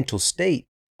that mental state,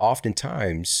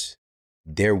 oftentimes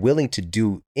they're willing to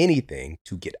do anything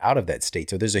to get out of that state.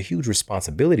 So there's a huge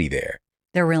responsibility there.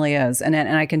 There really is. And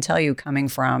I can tell you, coming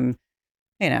from,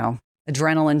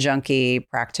 adrenaline junkie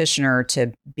practitioner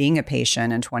to being a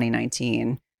patient in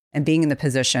 2019 and being in the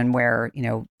position where,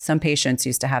 some patients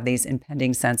used to have these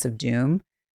impending sense of doom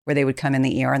where they would come in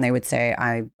the ER and they would say,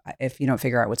 if you don't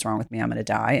figure out what's wrong with me, I'm going to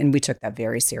die. And we took that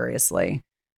very seriously.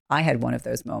 I had one of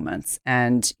those moments.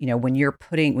 And, when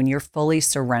you're fully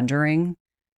surrendering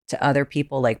to other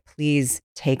people, like, please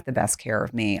take the best care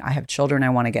of me. I have children I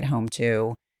want to get home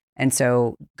to. And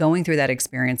so going through that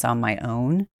experience on my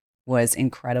own was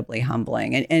incredibly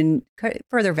humbling and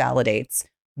further validates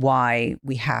why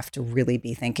we have to really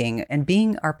be thinking and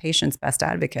being our patients' best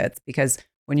advocates. Because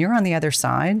when you're on the other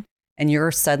side and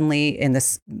you're suddenly in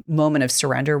this moment of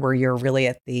surrender where you're really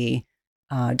at the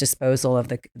disposal of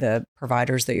the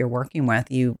providers that you're working with,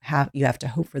 you have to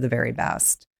hope for the very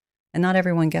best. And not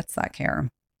everyone gets that care.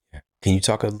 Can you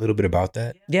talk a little bit about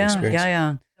that?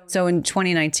 Yeah. So in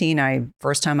 2019,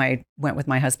 first time I went with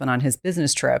my husband on his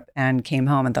business trip and came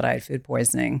home and thought I had food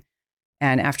poisoning.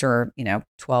 And after,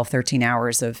 12, 13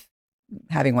 hours of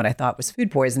having what I thought was food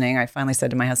poisoning, I finally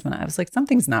said to my husband, I was like,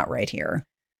 something's not right here,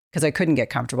 because I couldn't get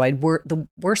comfortable. I had the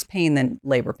worst pain than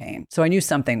labor pain. So I knew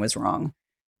something was wrong.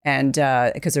 And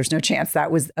because there's no chance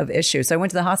that was of issue. So I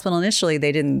went to the hospital initially.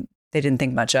 They didn't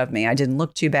think much of me. I didn't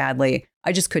look too badly.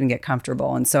 I just couldn't get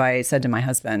comfortable. And so I said to my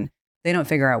husband, they don't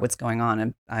figure out what's going on,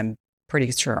 and I'm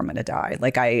pretty sure I'm going to die.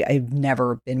 Like, I've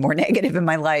never been more negative in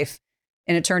my life.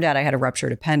 And it turned out I had a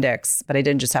ruptured appendix, but I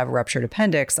didn't just have a ruptured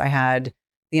appendix. I had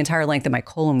the entire length of my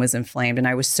colon was inflamed, and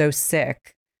I was so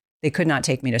sick, they could not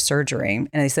take me to surgery. And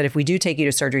they said, if we do take you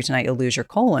to surgery tonight, you'll lose your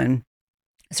colon.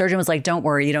 The surgeon was like, don't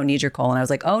worry, you don't need your colon. I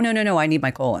was like, oh, no, I need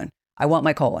my colon. I want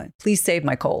my colon. Please save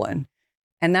my colon.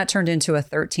 And that turned into a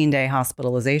 13-day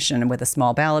hospitalization with a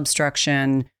small bowel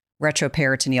obstruction,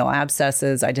 retroperitoneal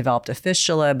abscesses. I developed a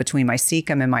fistula between my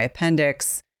cecum and my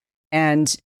appendix.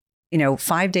 And,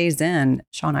 5 days in,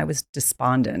 Sean, I was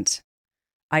despondent.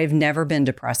 I've never been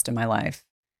depressed in my life.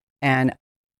 And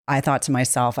I thought to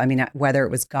myself, whether it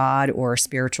was God or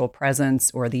spiritual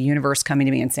presence or the universe coming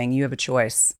to me and saying, you have a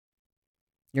choice.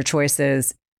 Your choice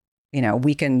is,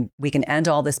 we can end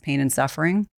all this pain and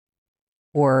suffering,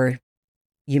 or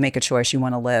you make a choice, you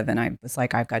want to live. And I was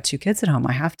like, I've got 2 kids at home.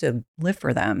 I have to live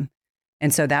for them.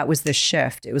 And so that was the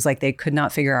shift. It was like they could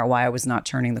not figure out why I was not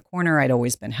turning the corner. I'd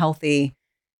always been healthy.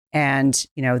 And,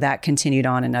 that continued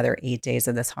on another 8 days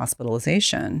of this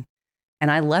hospitalization. And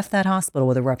I left that hospital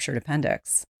with a ruptured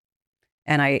appendix.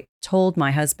 And I told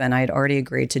my husband I had already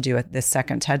agreed to do this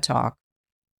second TED Talk.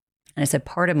 And I said,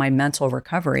 part of my mental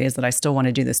recovery is that I still want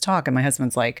to do this talk. And my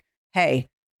husband's like, hey,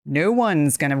 no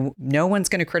one's going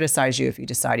to criticize you if you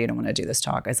decide you don't want to do this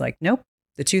talk. I was like, nope.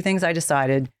 The 2 things I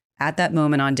decided at that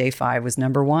moment on day 5 was,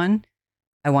 number 1,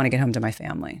 I want to get home to my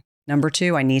family. Number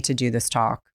 2, I need to do this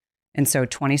talk. And so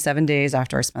 27 days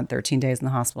after I spent 13 days in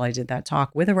the hospital, I did that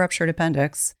talk with a ruptured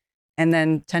appendix. And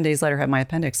then 10 days later, had my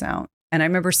appendix out. And I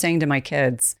remember saying to my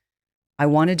kids, I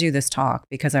want to do this talk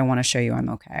because I want to show you I'm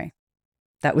okay.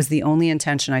 That was the only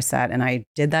intention I set. And I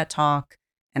did that talk.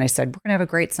 And I said, we're going to have a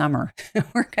great summer.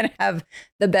 We're going to have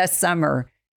the best summer.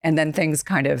 And then things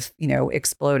kind of,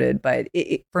 exploded. But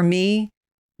for me,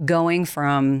 going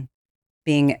from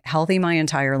being healthy my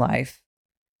entire life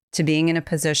to being in a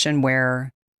position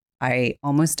where I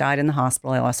almost died in the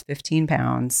hospital, I lost 15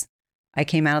 pounds. I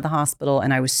came out of the hospital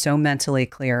and I was so mentally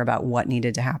clear about what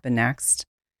needed to happen next.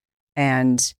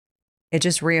 And it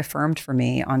just reaffirmed for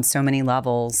me on so many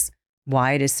levels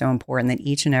why it is so important that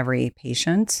each and every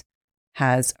patient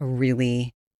has a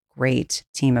really great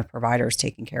team of providers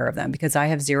taking care of them. Because I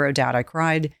have zero doubt. I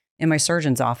cried in my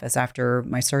surgeon's office after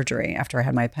my surgery, after I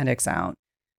had my appendix out.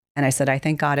 And I said, I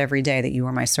thank God every day that you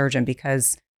are my surgeon,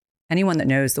 because anyone that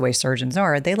knows the way surgeons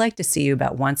are, they like to see you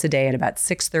about once a day at about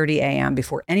 6:30 a.m.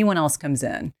 before anyone else comes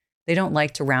in. They don't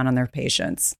like to round on their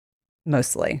patients,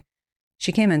 mostly.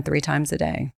 She came in 3 times a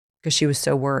day because she was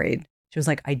so worried. She was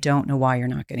like, I don't know why you're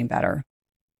not getting better.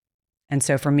 And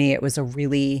so for me, it was a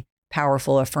really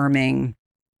powerful, affirming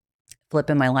flip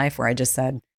in my life where I just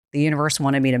said, the universe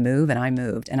wanted me to move and I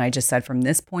moved. And I just said, from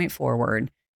this point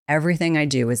forward, everything I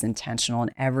do is intentional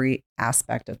in every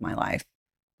aspect of my life.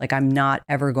 Like, I'm not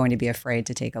ever going to be afraid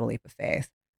to take a leap of faith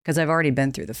because I've already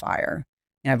been through the fire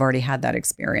and I've already had that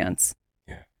experience.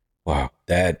 Yeah. Wow.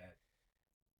 That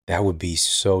would be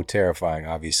so terrifying,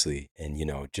 obviously. And,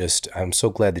 I'm so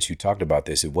glad that you talked about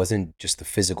this. It wasn't just the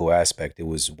physical aspect. It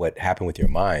was what happened with your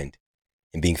mind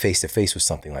and being face to face with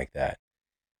something like that.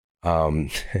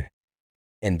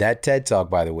 And that TED Talk,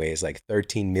 by the way, is like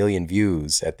 13 million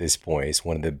views at this point. It's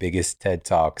one of the biggest TED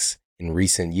Talks in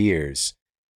recent years.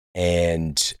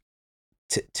 And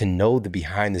to know the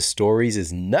behind the stories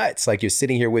is nuts. Like, you're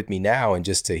sitting here with me now, and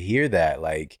just to hear that,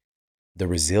 like, the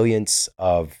resilience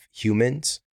of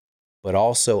humans, but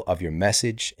also of your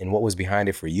message and what was behind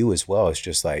it for you as well. It's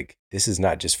just like, this is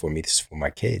not just for me, this is for my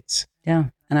kids. Yeah.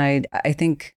 And I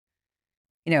think,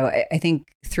 I think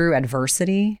through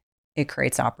adversity, it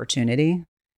creates opportunity.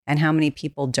 And how many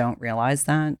people don't realize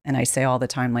that? And I say all the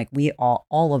time, like, we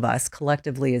all of us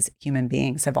collectively as human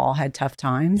beings have all had tough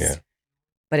times. Yeah.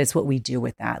 But it's what we do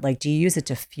with that. Like, do you use it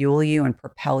to fuel you and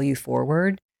propel you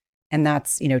forward? And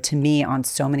that's, to me, on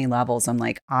so many levels, I'm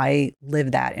like, I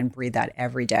live that and breathe that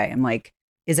every day. I'm like,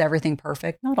 is everything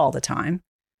perfect? Not all the time,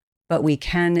 but we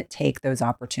can take those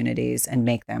opportunities and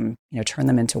make them, turn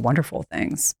them into wonderful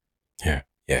things. Yeah.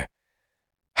 Yeah.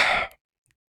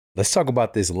 Let's talk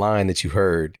about this line that you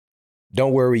heard.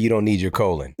 Don't worry, you don't need your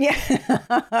colon. Yeah.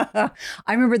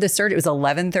 I remember the surgeon, it was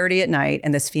 11:30 at night,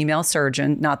 and this female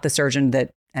surgeon, not the surgeon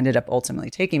that ended up ultimately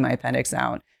taking my appendix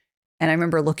out. And I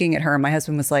remember looking at her, and my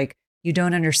husband was like, you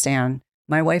don't understand.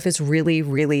 My wife is really,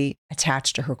 really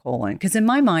attached to her colon. Because in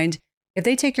my mind, if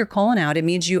they take your colon out, it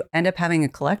means you end up having a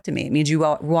colectomy. It means you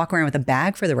walk around with a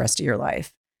bag for the rest of your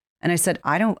life. And I said,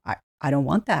 I don't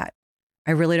want that.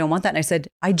 I really don't want that. And I said,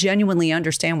 I genuinely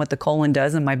understand what the colon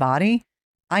does in my body.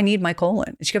 I need my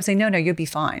colon. And she kept saying, no, you'll be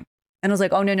fine. And I was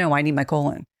like, oh, no, I need my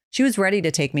colon. She was ready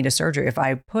to take me to surgery if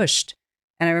I pushed.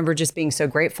 And I remember just being so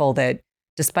grateful that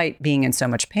despite being in so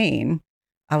much pain,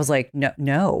 I was like,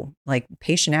 no, like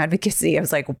patient advocacy. I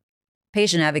was like,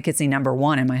 patient advocacy number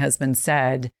one. And my husband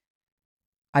said,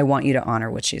 I want you to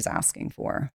honor what she's asking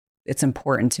for. It's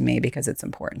important to me because it's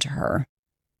important to her.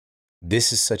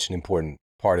 This is such an important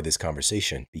part of this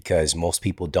conversation because most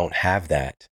people don't have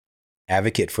that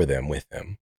advocate for them with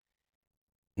them.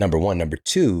 Number one. Number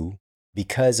two,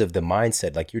 because of the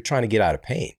mindset, like, you're trying to get out of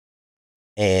pain.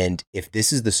 And if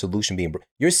this is the solution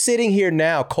you're sitting here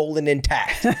now, colon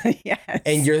intact. Yes.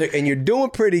 And you're doing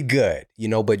pretty good,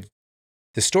 but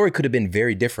the story could have been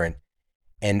very different.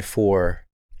 And for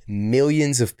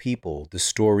millions of people, the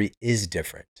story is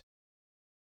different.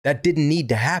 That didn't need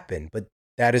to happen, but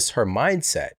that is her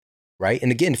mindset, right?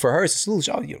 And again, for her, it's a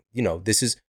solution.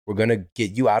 We're going to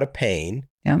get you out of pain.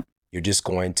 Yeah. You're just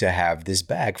going to have this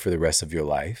bag for the rest of your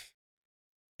life.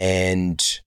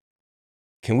 And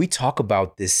can we talk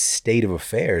about this state of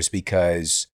affairs?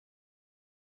 Because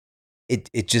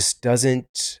it just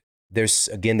doesn't, there's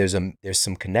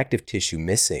some connective tissue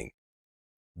missing.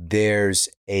 There's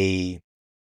a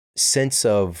sense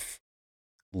of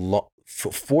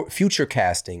future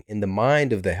casting in the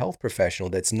mind of the health professional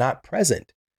that's not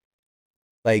present.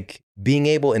 Like, being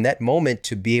able in that moment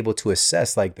to be able to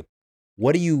assess, like,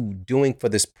 what are you doing for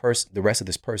this person, the rest of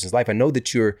this person's life? I know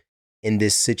that you're in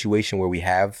this situation where we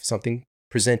have something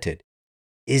presented.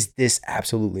 Is this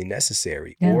absolutely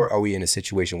necessary? Yeah. Or are we in a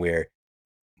situation where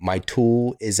my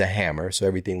tool is a hammer, so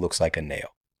everything looks like a nail?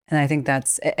 And I think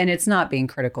and it's not being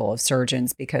critical of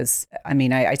surgeons because,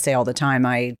 I say all the time,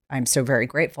 I'm so very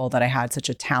grateful that I had such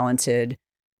a talented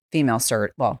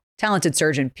talented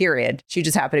surgeon, period. She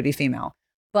just happened to be female.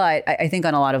 But I think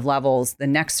on a lot of levels, the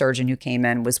next surgeon who came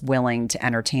in was willing to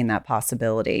entertain that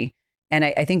possibility. And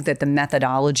I think that the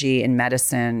methodology in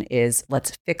medicine is,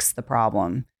 let's fix the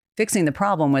problem. Fixing the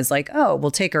problem was like, oh,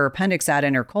 we'll take her appendix out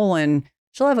in her colon.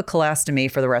 She'll have a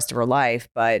colostomy for the rest of her life,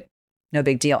 but no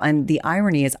big deal. And the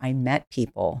irony is I met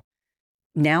people.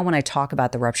 Now, when I talk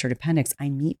about the ruptured appendix, I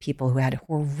meet people who had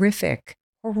horrific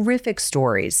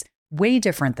stories, way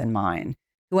different than mine,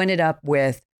 who ended up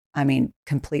with,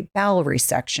 complete bowel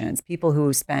resections, people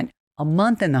who spent a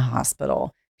month in the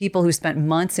hospital, people who spent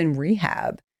months in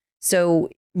rehab. So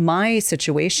my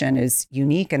situation is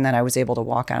unique in that I was able to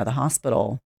walk out of the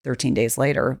hospital 13 days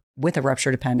later with a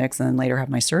ruptured appendix and then later have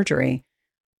my surgery.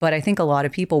 But I think a lot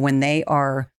of people, when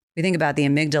we think about the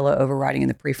amygdala overriding in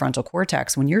the prefrontal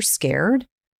cortex, when you're scared,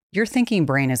 your thinking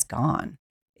brain is gone.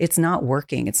 It's not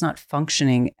working. It's not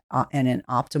functioning at an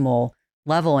optimal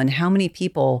level. And how many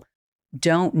people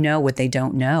don't know what they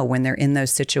don't know when they're in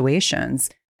those situations?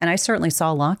 And I certainly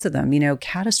saw lots of them,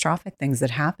 catastrophic things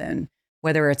that happen,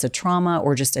 whether it's a trauma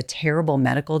or just a terrible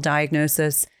medical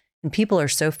diagnosis. And people are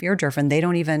so fear-driven, they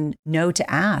don't even know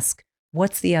to ask,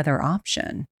 what's the other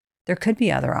option? There could be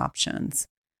other options,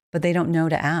 but they don't know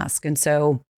to ask. And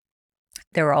so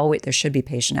there should be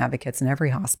patient advocates in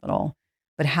every hospital,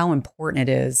 but how important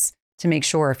it is to make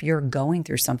sure if you're going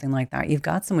through something like that, you've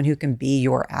got someone who can be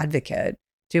your advocate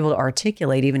to be able to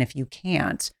articulate, even if you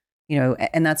can't,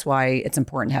 And that's why it's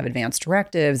important to have advance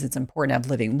directives. It's important to have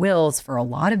living wills for a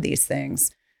lot of these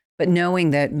things. But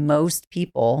knowing that most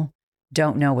people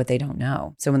don't know what they don't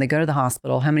know. So when they go to the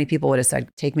hospital, how many people would have said,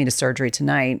 take me to surgery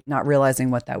tonight, not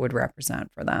realizing what that would represent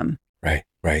for them? Right,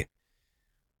 right.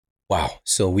 Wow.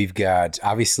 So we've got,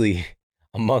 obviously,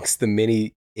 amongst the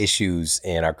many issues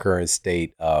in our current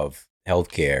state of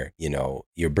healthcare,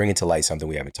 you're bringing to light something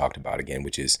we haven't talked about again,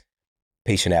 which is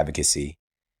patient advocacy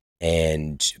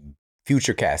and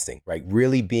future casting, right?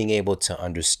 Really being able to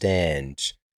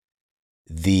understand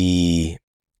the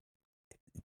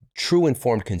true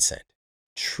informed consent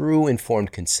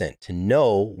to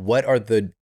know what are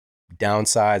the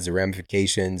downsides, the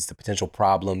ramifications, the potential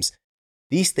problems.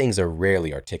 These things are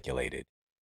rarely articulated.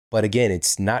 But again,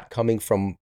 it's not coming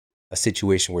from a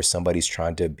situation where somebody's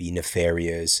trying to be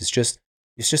nefarious. It's just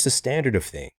a standard of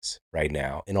things right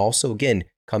now. And also, again,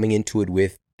 coming into it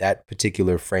with that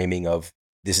particular framing of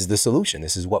this is the solution.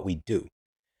 This is what we do.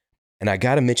 And I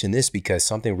got to mention this because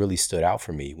something really stood out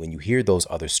for me. When you hear those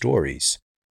other stories,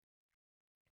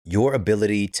 your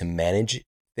ability to manage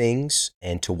things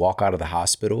and to walk out of the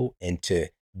hospital and to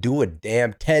do a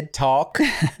damn TED talk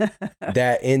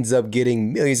that ends up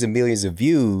getting millions and millions of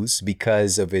views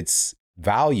because of its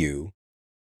value,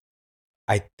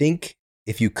 I think,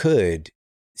 if you could,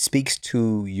 speaks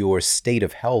to your state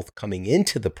of health coming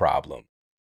into the problem.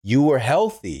 You were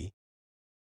healthy,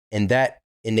 and that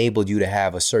enabled you to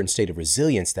have a certain state of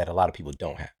resilience that a lot of people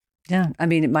don't have. Yeah. I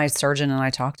mean, my surgeon and I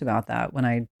talked about that when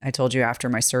I told you after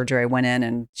my surgery, I went in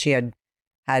and she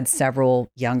had several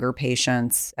younger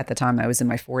patients. At the time I was in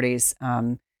my 40s.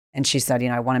 And she said,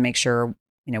 I want to make sure,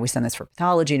 we send this for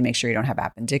pathology to make sure you don't have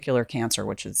appendicular cancer,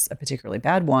 which is a particularly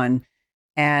bad one.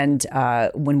 And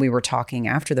when we were talking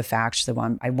after the fact, she said,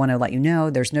 well, I want to let you know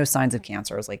there's no signs of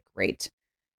cancer. I was like, great.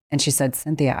 And she said,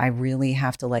 Cynthia, I really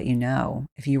have to let you know,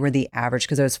 if you were the average,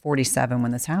 because I was 47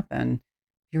 when this happened,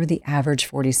 if you were the average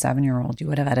 47-year-old, you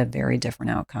would have had a very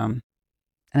different outcome.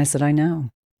 And I said, I know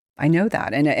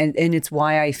that. And it's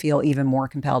why I feel even more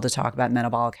compelled to talk about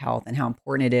metabolic health and how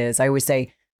important it is. I always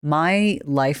say my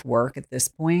life work at this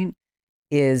point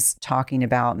is talking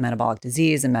about metabolic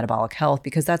disease and metabolic health,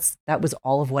 because that was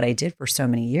all of what I did for so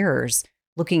many years,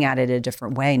 looking at it a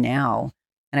different way now.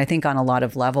 And I think on a lot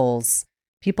of levels,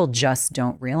 people just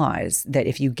don't realize that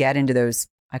if you get into those,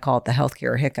 I call it the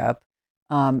healthcare hiccup,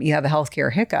 you have a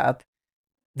healthcare hiccup,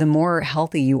 the more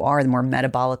healthy you are, the more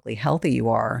metabolically healthy you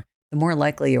are, the more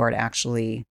likely you are to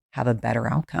actually have a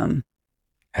better outcome.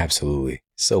 Absolutely.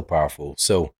 So powerful.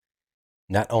 So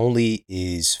not only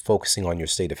is focusing on your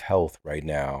state of health right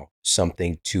now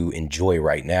something to enjoy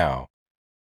right now,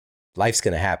 life's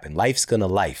going to happen. Life's going to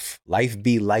life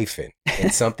be lifing,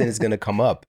 and something is going to come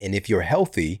up. And if you're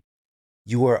healthy,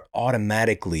 you are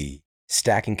automatically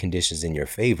stacking conditions in your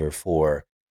favor for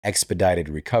expedited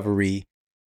recovery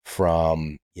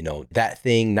from, that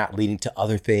thing not leading to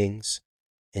other things.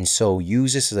 And so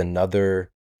use this as another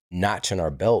notch in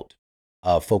our belt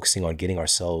of focusing on getting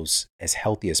ourselves as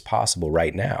healthy as possible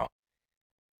right now.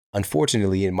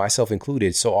 Unfortunately, and myself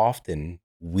included, so often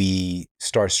we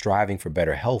start striving for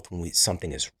better health when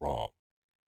something is wrong.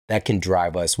 That can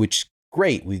drive us, which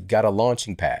great, we've got a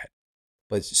launching pad.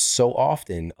 But so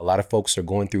often, a lot of folks are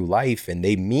going through life and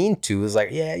they mean to, it's like,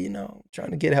 yeah,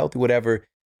 trying to get healthy, whatever.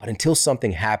 But until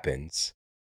something happens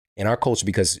in our culture,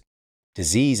 because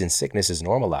disease and sickness is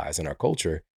normalized in our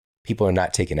culture, people are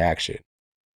not taking action.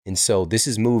 And so this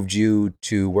has moved you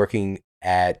to working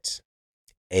at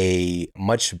a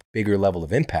much bigger level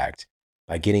of impact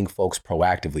by getting folks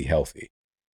proactively healthy.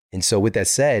 And so with that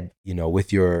said,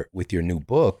 with your new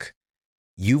book,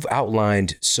 you've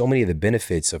outlined so many of the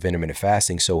benefits of intermittent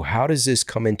fasting. So how does this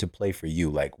come into play for you?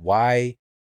 Like, why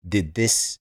did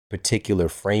this particular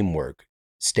framework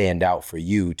stand out for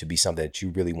you to be something that you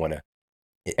really want to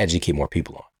educate more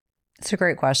people on? It's a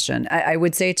great question. I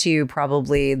would say to you,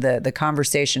 probably the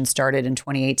conversation started in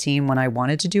 2018 when I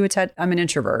wanted to do a TED. I'm an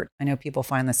introvert. I know people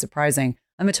find this surprising.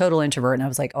 I'm a total introvert. And I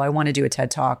was like, I want to do a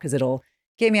TED talk because it'll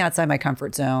get me outside my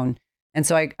comfort zone. And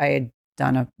so I had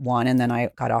done one, and then I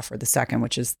got offered the second,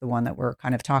 which is the one that we're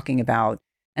kind of talking about.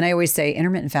 And I always say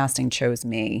intermittent fasting chose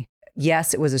me.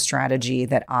 Yes, it was a strategy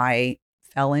that I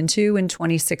fell into in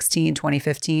 2016,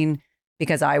 2015,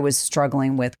 because I was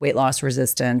struggling with weight loss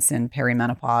resistance and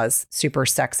perimenopause, super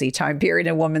sexy time period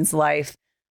in a woman's life.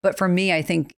 But for me, I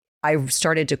think I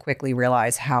started to quickly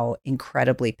realize how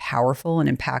incredibly powerful and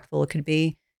impactful it could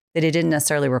be, that it didn't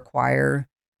necessarily require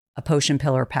a potion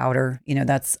pill or powder.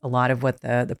 That's a lot of what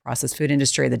the processed food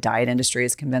industry, the diet industry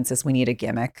has convinced us we need a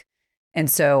gimmick. And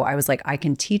so I was like, I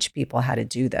can teach people how to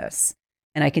do this.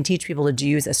 And I can teach people to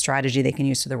use a strategy they can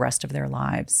use for the rest of their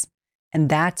lives. And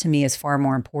that to me is far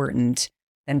more important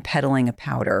than peddling a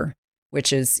powder,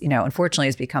 which is, unfortunately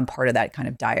has become part of that kind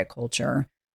of diet culture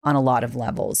on a lot of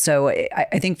levels. So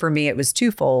I think for me, it was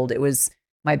twofold. It was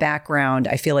my background.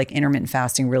 I feel like intermittent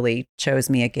fasting really chose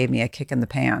me. It gave me a kick in the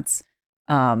pants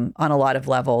on a lot of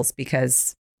levels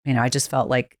because, I just felt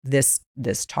like this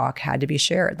talk had to be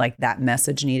shared. Like that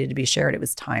message needed to be shared. It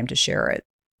was time to share it.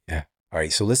 Yeah. All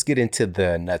right. So let's get into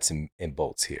the nuts and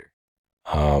bolts here.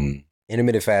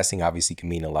 Intermittent fasting obviously can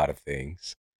mean a lot of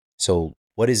things. So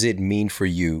what does it mean for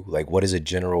you? Like, what is a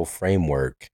general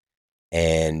framework?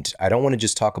 And I don't want to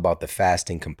just talk about the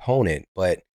fasting component,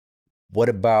 but what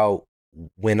about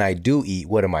when I do eat,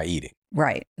 what am I eating?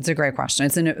 Right. It's a great question.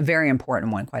 It's a very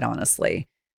important one, quite honestly.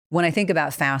 When I think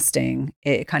about fasting,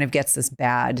 it kind of gets this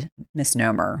bad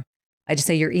misnomer. I just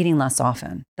say you're eating less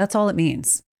often. That's all it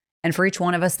means. And for each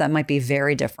one of us, that might be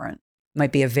very different.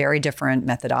 Might be a very different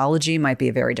methodology, might be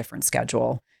a very different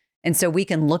schedule. And so we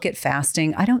can look at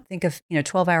fasting. I don't think of,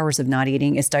 12 hours of not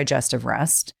eating is digestive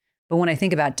rest. But when I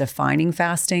think about defining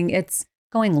fasting, it's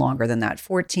going longer than that,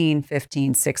 14,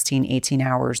 15, 16, 18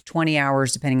 hours, 20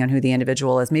 hours, depending on who the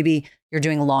individual is. Maybe you're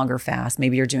doing longer fasts,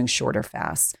 maybe you're doing shorter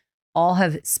fasts. All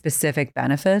have specific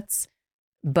benefits,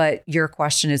 but your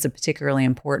question is a particularly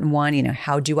important one.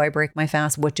 How do I break my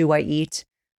fast? What do I eat?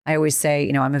 I always say,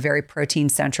 I'm a very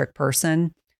protein-centric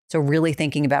person. So really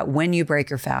thinking about when you break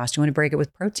your fast, you want to break it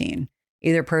with protein,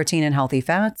 either protein and healthy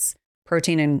fats,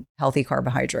 protein and healthy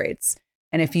carbohydrates.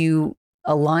 And if you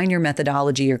align your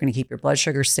methodology, you're going to keep your blood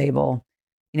sugar stable.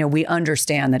 We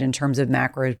understand that in terms of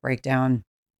macros breakdown,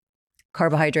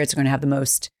 carbohydrates are going to have the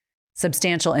most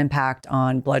substantial impact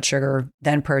on blood sugar,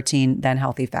 then protein, then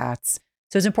healthy fats.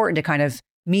 So it's important to kind of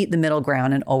meet the middle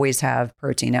ground and always have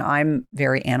protein. Now, I'm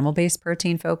very animal-based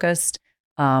protein focused.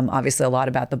 Obviously, a lot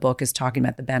about the book is talking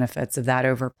about the benefits of that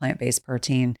over plant-based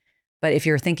protein. But if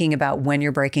you're thinking about when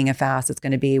you're breaking a fast, it's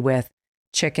going to be with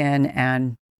chicken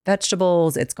and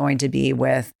vegetables. It's going to be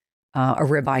with a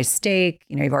ribeye steak.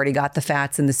 You've already got the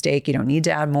fats in the steak. You don't need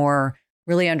to add more.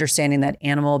 Really understanding that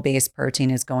animal-based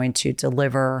protein is going to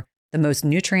deliver the most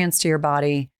nutrients to your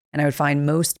body. And I would find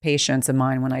most patients of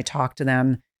mine, when I talk to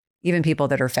them, even people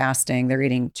that are fasting, they're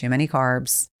eating too many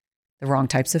carbs, the wrong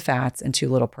types of fats, and too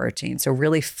little protein. So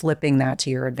really flipping that to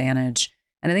your advantage.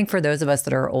 And I think for those of us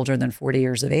that are older than 40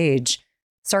 years of age,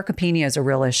 sarcopenia is a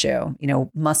real issue.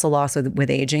 Muscle loss with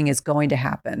aging is going to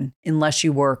happen unless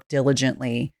you work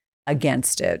diligently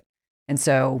against it. And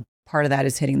so part of that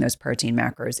is hitting those protein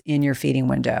macros in your feeding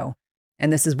window.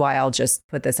 And this is why I'll just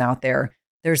put this out there.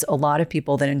 There's a lot of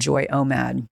people that enjoy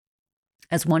OMAD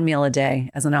as one meal a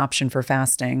day as an option for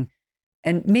fasting.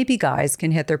 And maybe guys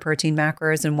can hit their protein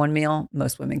macros in one meal.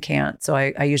 Most women can't. So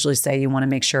I usually say you want to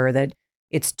make sure that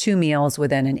it's 2 meals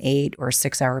within an 8 or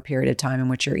 6 hour period of time in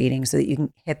which you're eating so that you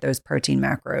can hit those protein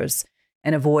macros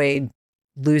and avoid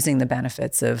losing the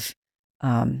benefits of,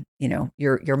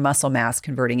 your muscle mass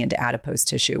converting into adipose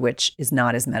tissue, which is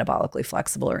not as metabolically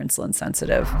flexible or insulin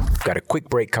sensitive. Got a quick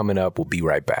break coming up. We'll be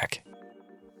right back.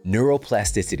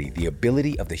 Neuroplasticity, the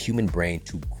ability of the human brain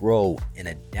to grow and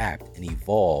adapt and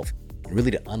evolve, and really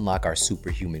to unlock our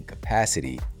superhuman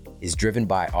capacity, is driven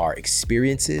by our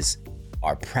experiences,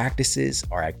 our practices,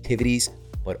 our activities,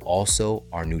 but also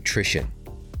our nutrition.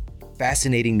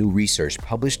 Fascinating new research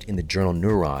published in the journal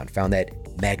Neuron found that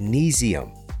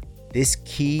magnesium, this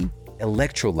key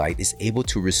electrolyte, is able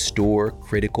to restore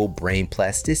critical brain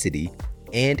plasticity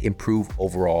and improve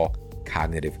overall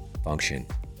cognitive function.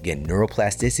 Again,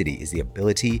 neuroplasticity is the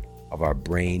ability of our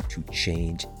brain to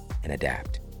change and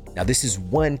adapt. Now, this is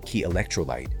one key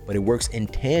electrolyte, but it works in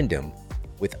tandem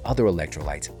with other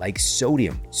electrolytes like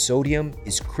sodium. Sodium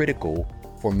is critical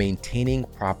for maintaining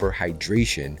proper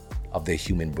hydration of the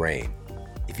human brain.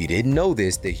 If you didn't know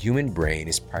this, the human brain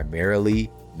is primarily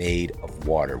made of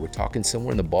water. We're talking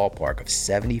somewhere in the ballpark of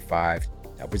 75,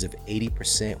 upwards of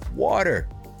 80% water.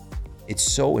 It's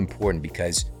so important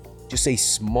because just a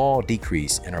small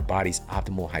decrease in our body's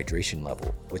optimal hydration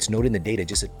level, what's noted in the data,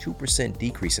 just a 2%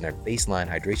 decrease in our baseline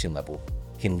hydration level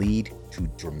can lead to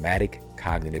dramatic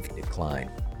cognitive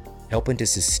decline. Helping to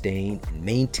sustain and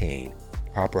maintain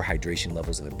proper hydration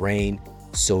levels in the brain,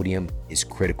 sodium is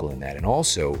critical in that. And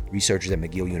also, researchers at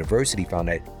McGill University found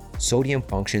that sodium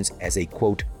functions as a,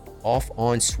 quote,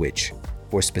 off-on switch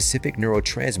for specific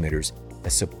neurotransmitters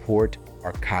that support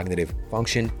our cognitive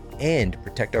function and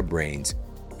protect our brains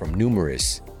from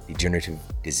numerous degenerative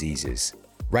diseases.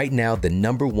 Right now, the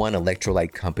number one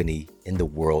electrolyte company in the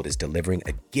world is delivering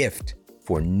a gift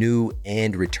for new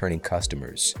and returning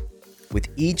customers. With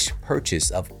each purchase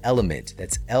of Element,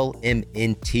 that's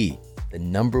LMNT, the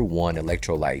number one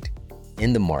electrolyte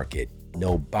in the market,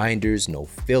 No binders, no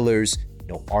fillers,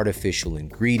 no artificial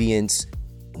ingredients,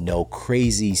 no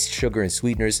crazy sugar and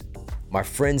sweeteners. My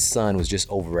friend's son was just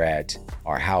over at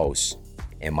our house,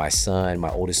 and my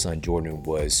oldest son, Jordan,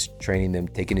 was training them,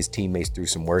 taking his teammates through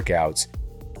some workouts.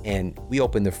 And we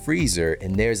opened the freezer,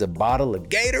 and there's a bottle of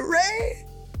Gatorade.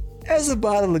 There's a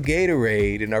bottle of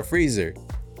Gatorade in our freezer.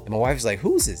 And my wife's like,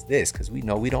 whose is this? Because we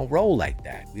know we don't roll like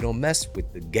that. We don't mess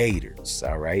with the Gators,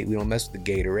 all right? We don't mess with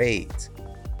the Gatorades.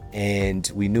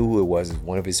 And we knew who it was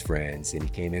one of his friends. And he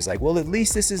came in, he's like, well, at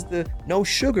least this is the no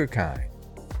sugar kind.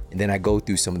 And then I go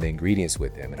through some of the ingredients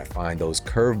with him, and I find those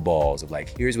curveballs of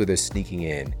like, here's where they're sneaking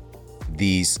in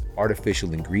these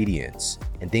artificial ingredients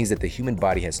and things that the human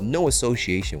body has no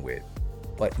association with.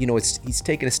 But he's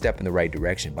taken a step in the right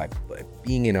direction by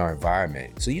being in our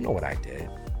environment. So you know what I did?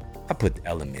 I put the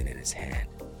element in his hand.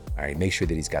 All right, make sure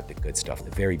that he's got the good stuff,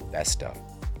 the very best stuff.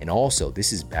 And also,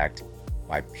 this is backed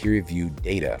by peer-reviewed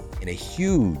data and a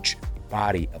huge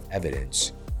body of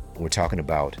evidence. And we're talking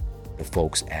about the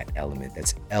folks at Element.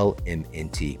 That's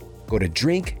LMNT. Go to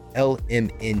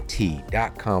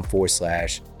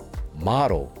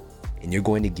drinklmnt.com/model, and you're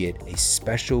going to get a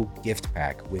special gift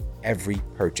pack with every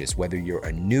purchase, whether you're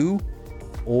a new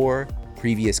or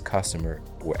previous customer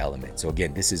for Element. So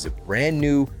again, this is a brand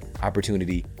new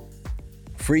opportunity,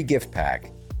 free gift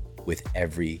pack with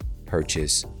every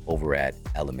purchase over at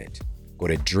Element. Go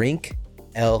to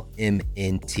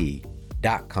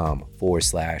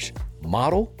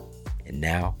drinklmnt.com/model. And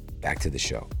now back to the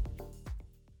show.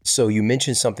 So you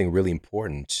mentioned something really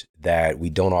important that we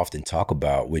don't often talk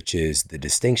about, which is the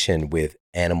distinction with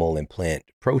animal and plant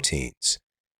proteins.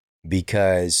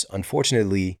 Because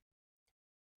unfortunately,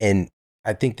 and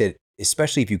I think that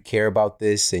especially if you care about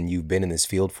this and you've been in this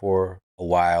field for a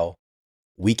while,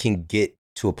 we can get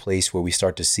to a place where we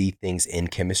start to see things in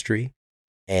chemistry.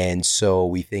 And so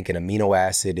we think an amino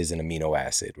acid is an amino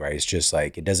acid, right? It's just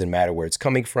like, it doesn't matter where it's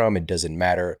coming from. It doesn't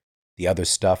matter the other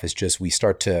stuff. It's just, we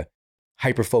start to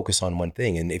hyper focus on one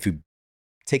thing. And if you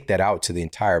take that out to the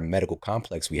entire medical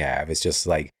complex we have, it's just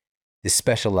like this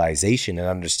specialization and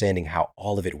understanding how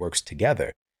all of it works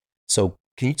together. So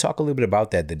can you talk a little bit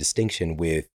about that, the distinction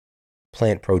with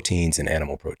plant proteins and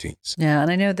animal proteins? Yeah, and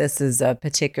I know this is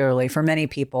for many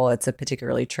people, it's a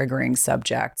particularly triggering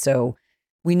subject. So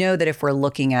we know that if we're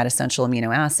looking at essential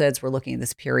amino acids, we're looking at the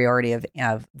superiority of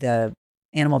the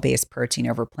animal-based protein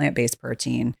over plant-based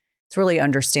protein. It's really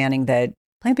understanding that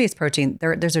plant-based protein,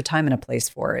 there's a time and a place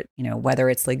for it, whether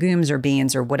it's legumes or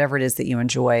beans or whatever it is that you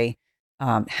enjoy,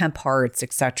 hemp hearts,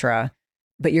 et cetera.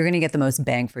 But you're going to get the most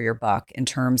bang for your buck in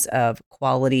terms of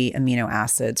quality amino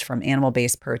acids from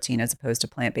animal-based protein as opposed to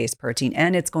plant-based protein.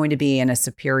 And it's going to be in a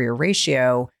superior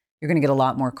ratio. You're going to get a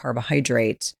lot more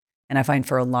carbohydrate. And I find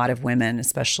for a lot of women,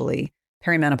 especially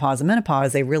perimenopause and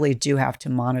menopause, they really do have to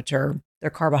monitor their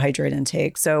carbohydrate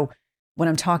intake. So when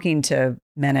I'm talking to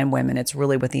men and women, it's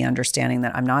really with the understanding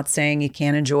that I'm not saying you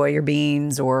can't enjoy your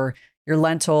beans or your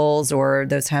lentils or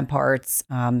those hemp hearts,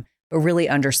 but really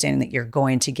understanding that you're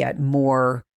going to get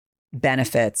more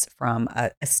benefits from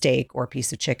a steak or a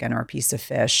piece of chicken or a piece of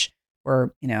fish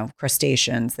or,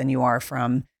 crustaceans than you are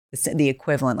from the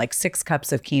equivalent, like 6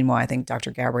 cups of quinoa. I think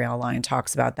Dr. Gabrielle Lyon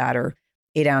talks about that, or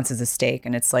 8 ounces of steak.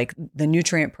 And it's like the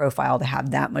nutrient profile to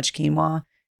have that much quinoa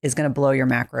is going to blow your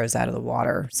macros out of the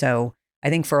water. So I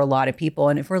think for a lot of people,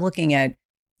 and if we're looking at,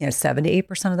 7 to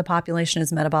 8% of the population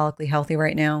is metabolically healthy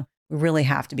right now, we really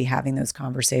have to be having those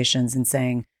conversations and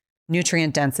saying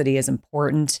nutrient density is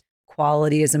important,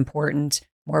 quality is important,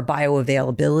 more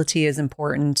bioavailability is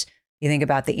important. You think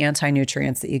about the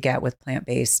anti-nutrients that you get with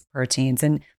plant-based proteins,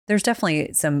 and there's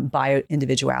definitely some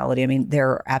bio-individuality. I mean, there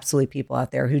are absolutely people out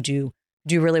there who do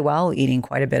really well eating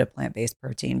quite a bit of plant-based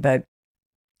protein, but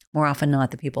more often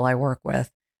not, the people I work with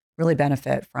really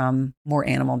benefit from more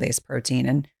animal-based protein.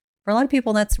 And for a lot of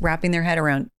people, that's wrapping their head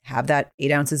around, have that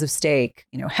 8 ounces of steak,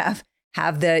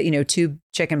 have the, 2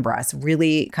 chicken breasts,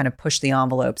 really kind of push the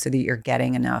envelope so that you're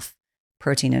getting enough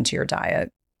protein into your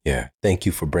diet. Yeah. Thank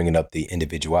you for bringing up the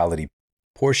individuality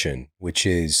portion,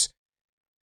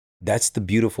 that's the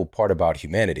beautiful part about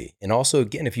humanity. And also,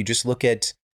 again, if you just look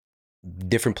at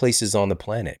different places on the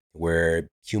planet where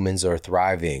humans are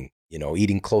thriving,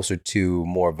 eating closer to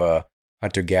more of a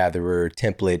hunter-gatherer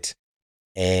template,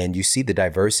 and you see the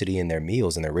diversity in their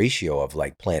meals and the ratio of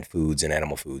like plant foods and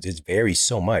animal foods. It varies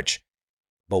so much.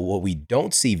 But what we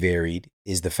don't see varied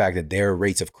is the fact that their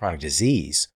rates of chronic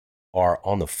disease are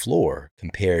on the floor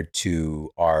compared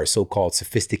to our so-called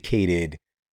sophisticated,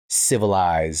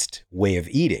 civilized way of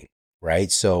eating, right?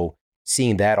 So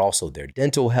seeing that, also their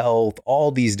dental health,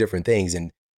 all these different things.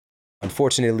 And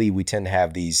unfortunately, we tend to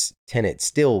have these tenets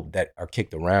still that are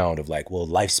kicked around of like, well,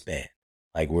 lifespan.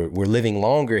 Like we're living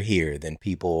longer here than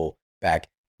people back,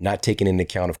 not taking into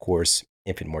account, of course,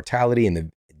 infant mortality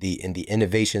and the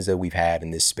innovations that we've had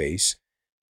in this space,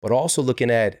 but also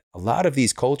looking at a lot of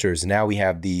these cultures. Now we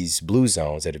have these blue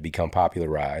zones that have become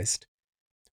popularized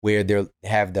where they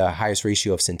have the highest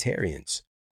ratio of centenarians.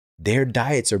 Their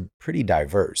diets are pretty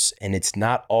diverse, and it's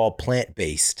not all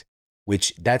plant-based,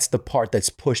 which that's the part that's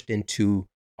pushed into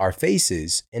our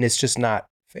faces. And it's just not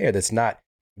fair. That's not,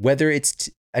 whether it's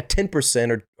a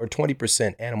 10% or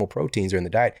 20% animal proteins are in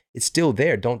the diet, it's still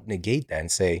there. Don't negate that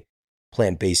and say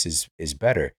plant-based is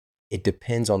better. It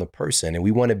depends on the person. And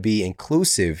we want to be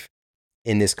inclusive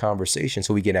in this conversation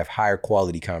so we can have higher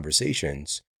quality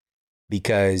conversations.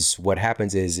 Because what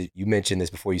happens is, you mentioned this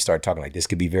before you start talking, like this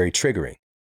could be very triggering.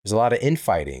 There's a lot of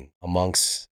infighting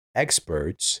amongst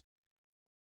experts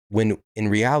when in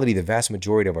reality, the vast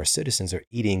majority of our citizens are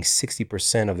eating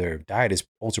 60% of their diet is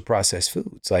ultra processed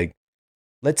foods. Like,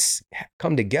 let's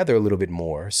come together a little bit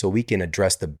more so we can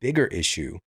address the bigger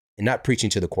issue and not preaching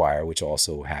to the choir, which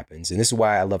also happens. And this is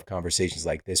why I love conversations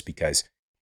like this, because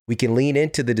we can lean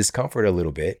into the discomfort a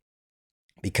little bit,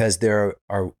 because there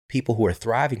are people who are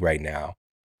thriving right now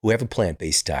who have a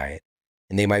plant-based diet,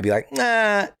 and they might be like,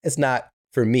 nah, it's not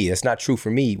for me. It's not true for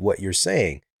me, what you're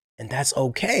saying. And that's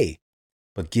okay.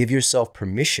 But give yourself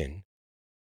permission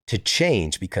to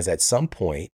change, because at some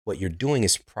point, what you're doing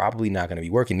is probably not going to be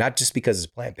working, not just because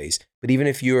it's plant-based, but even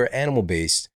if you're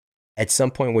animal-based, at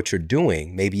some point, what you're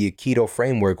doing, maybe a keto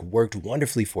framework worked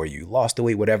wonderfully for you, lost the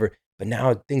weight, whatever, but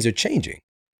now things are changing.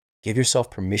 Give yourself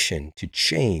permission to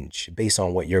change based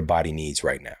on what your body needs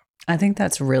right now. I think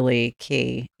that's really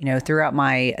key. You know, throughout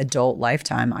my adult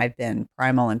lifetime, I've been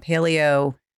primal and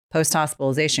paleo.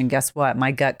 Post-hospitalization, guess what?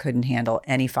 My gut couldn't handle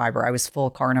any fiber. I was full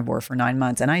carnivore for 9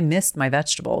 months, and I missed my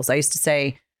vegetables. I used to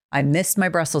say I missed my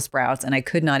Brussels sprouts, and I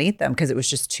could not eat them because it was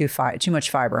just too much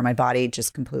fiber. My body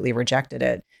just completely rejected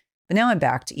it. But now I'm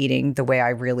back to eating the way I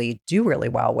really do really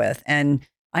well with. And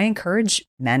I encourage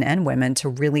men and women to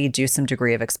really do some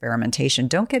degree of experimentation.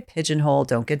 Don't get pigeonholed.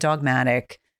 Don't get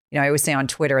dogmatic. You know, I always say on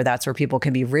Twitter, that's where people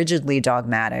can be rigidly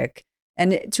dogmatic.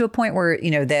 And to a point where,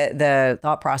 you know, the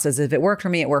thought process, if it worked for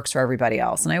me, it works for everybody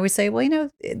else. And I always say, well, you know,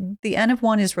 the N of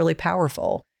one is really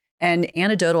powerful. And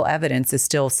anecdotal evidence is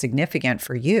still significant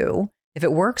for you. If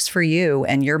it works for you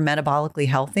and you're metabolically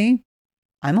healthy,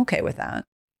 I'm okay with that.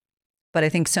 But I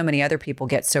think so many other people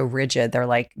get so rigid. They're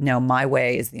like, no, my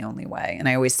way is the only way. And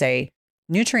I always say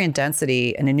nutrient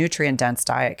density and a nutrient dense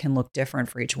diet can look different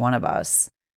for each one of us.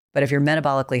 But if you're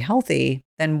metabolically healthy,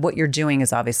 then what you're doing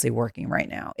is obviously working right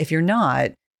now. If you're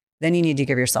not, then you need to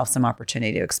give yourself some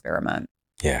opportunity to experiment.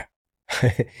 Yeah.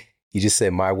 You just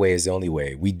said my way is the only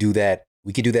way. We do that.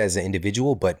 We can do that as an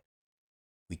individual, but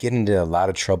we get into a lot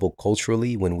of trouble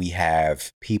culturally when we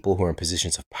have people who are in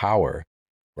positions of power,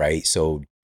 right? So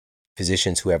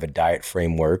physicians who have a diet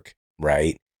framework,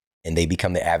 right? And they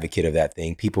become the advocate of that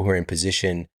thing. People who are in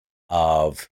position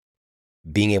of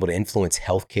being able to influence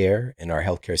healthcare and our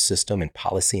healthcare system and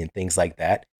policy and things like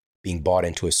that, being bought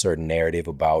into a certain narrative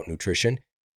about nutrition.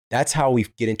 That's how we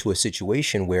get into a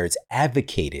situation where it's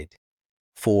advocated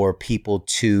for people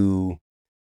to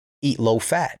eat low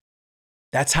fat.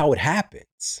 That's how it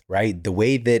happens, right? The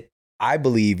way that I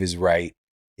believe is right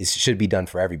should be done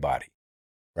for everybody,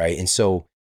 right? And so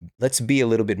let's be a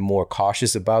little bit more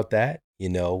cautious about that, you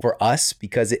know, for us,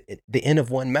 because the N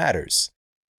of one matters.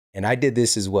 And I did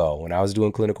this as well. When I was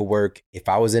doing clinical work, if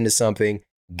I was into something,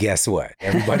 guess what?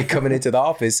 Everybody coming into the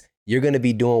office, you're going to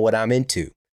be doing what I'm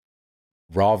into.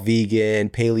 Raw vegan,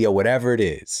 paleo, whatever it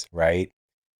is, right?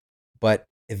 But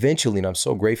eventually, and I'm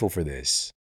so grateful for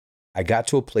this, I got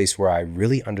to a place where I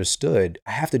really understood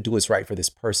I have to do what's right for this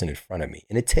person in front of me.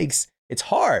 And it's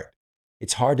hard.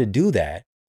 It's hard to do that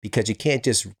because you can't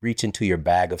just reach into your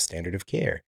bag of standard of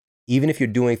care. Even if you're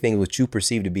doing things which you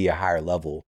perceive to be a higher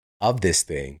level of this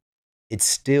thing, it's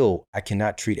still, I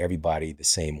cannot treat everybody the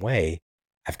same way.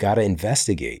 I've got to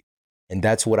investigate. And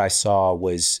that's what I saw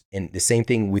was, and the same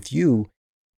thing with you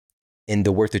in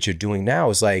the work that you're doing now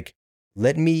is like,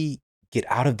 let me get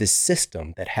out of this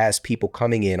system that has people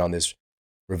coming in on this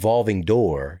revolving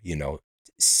door,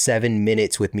 7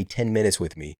 minutes with me, 10 minutes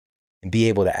with me, and be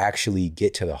able to actually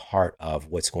get to the heart of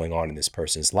what's going on in this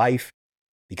person's life.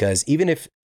 Because even if,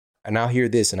 and I'll hear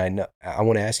this, and I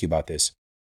want to ask you about this.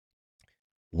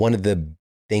 One of the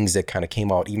things that kind of came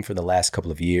out even for the last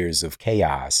couple of years of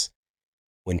chaos,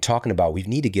 when talking about we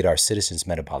need to get our citizens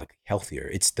metabolically healthier,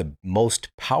 it's the most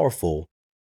powerful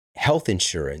health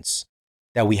insurance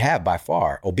that we have by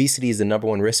far. Obesity is the number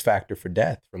one risk factor for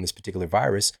death from this particular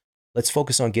virus. Let's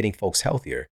focus on getting folks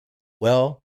healthier.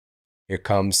 Well, here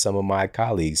comes some of my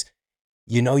colleagues.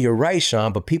 You're right,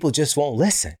 Sean, but people just won't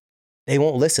listen. They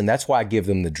won't listen. That's why I give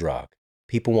them the drug.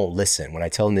 People won't listen. When I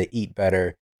tell them to eat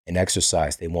better and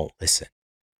exercise, they won't listen.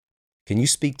 Can you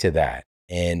speak to that?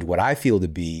 And what I feel to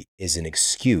be is an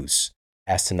excuse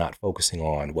as to not focusing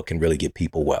on what can really get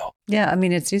people well. Yeah, I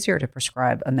mean, it's easier to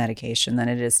prescribe a medication than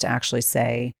it is to actually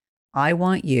say, I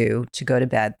want you to go to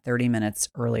bed 30 minutes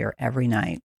earlier every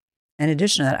night. In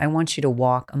addition to that, I want you to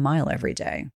walk a mile every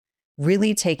day.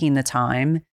 Really taking the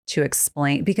time to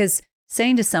explain, because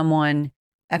saying to someone,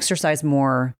 exercise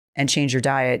more and change your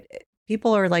diet,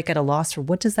 people are like at a loss for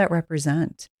what does that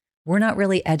represent? We're not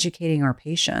really educating our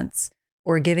patients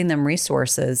or giving them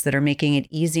resources that are making it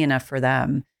easy enough for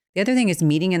them. The other thing is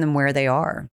meeting them where they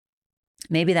are.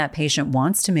 Maybe that patient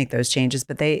wants to make those changes,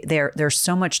 but there's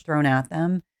so much thrown at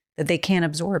them that they can't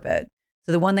absorb it.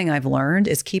 So the one thing I've learned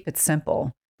is keep it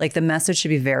simple. Like the message should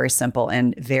be very simple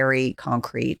and very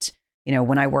concrete.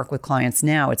 When I work with clients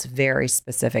now, it's very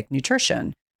specific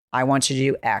nutrition. I want you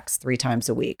to do X 3 times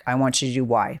a week. I want you to do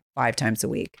Y 5 times a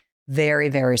week. Very,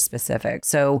 very specific.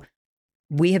 So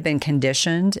we have been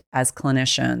conditioned as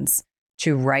clinicians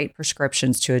to write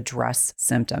prescriptions to address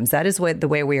symptoms. That is the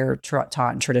way we are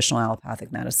taught in traditional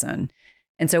allopathic medicine.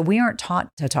 And so we aren't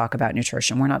taught to talk about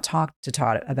nutrition. We're not taught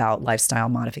about lifestyle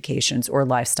modifications or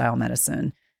lifestyle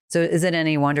medicine. So is it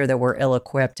any wonder that we're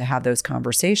ill-equipped to have those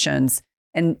conversations?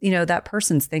 And, that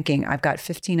person's thinking, I've got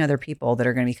 15 other people that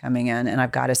are going to be coming in and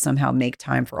I've got to somehow make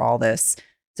time for all this.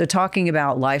 So talking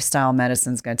about lifestyle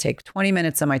medicine is going to take 20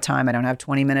 minutes of my time. I don't have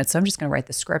 20 minutes. So I'm just going to write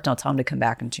the script. And I'll tell them to come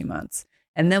back in 2 months.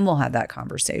 And then we'll have that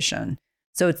conversation.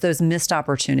 So it's those missed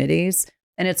opportunities.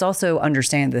 And it's also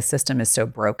understanding the system is so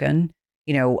broken.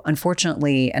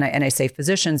 Unfortunately, and I say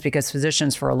physicians because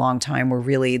physicians for a long time were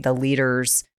really the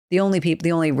leaders, the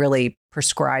only really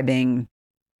prescribing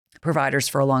providers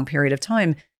for a long period of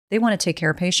time. They want to take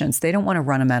care of patients. They don't want to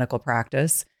run a medical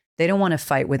practice. They don't want to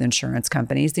fight with insurance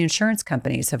companies. The insurance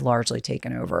companies have largely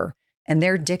taken over and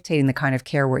they're dictating the kind of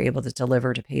care we're able to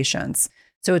deliver to patients.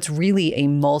 So it's really a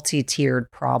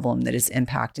multi-tiered problem that is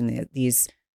impacting these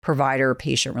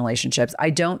provider-patient relationships.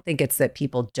 I don't think it's that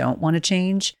people don't want to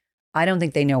change. I don't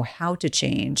think they know how to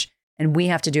change. And we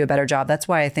have to do a better job. That's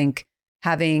why I think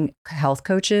having health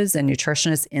coaches and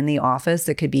nutritionists in the office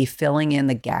that could be filling in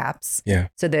the gaps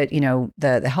so that,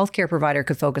 the healthcare provider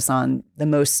could focus on the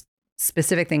most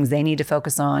specific things they need to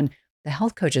focus on. The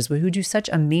health coaches who do such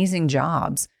amazing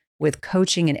jobs with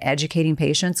coaching and educating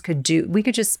patients we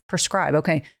could just prescribe,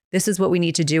 okay, this is what we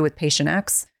need to do with patient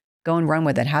X, go and run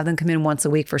with it. Have them come in once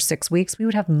a week for 6 weeks. We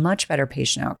would have much better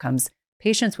patient outcomes.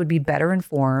 Patients would be better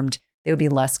informed. They would be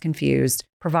less confused.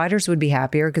 Providers would be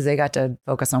happier because they got to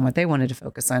focus on what they wanted to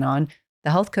focus on.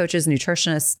 The health coaches,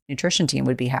 nutritionists, nutrition team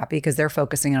would be happy because they're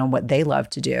focusing on what they love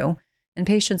to do. And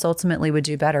patients ultimately would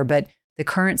do better. But the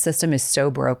current system is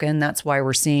so broken. That's why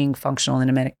we're seeing functional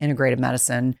and integrative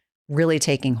medicine really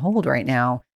taking hold right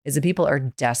now, is that people are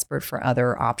desperate for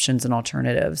other options and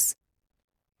alternatives.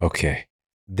 Okay.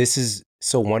 This is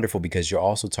so wonderful because you're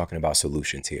also talking about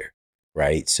solutions here,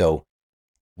 right? So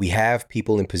we have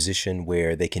people in position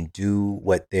where they can do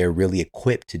what they're really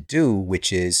equipped to do,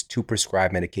 which is to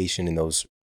prescribe medication in those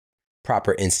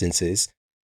proper instances,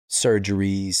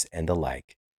 surgeries and the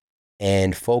like.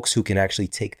 And folks who can actually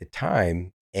take the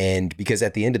time, and because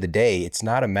at the end of the day, it's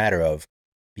not a matter of,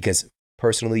 because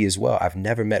personally as well, I've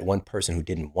never met one person who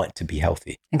didn't want to be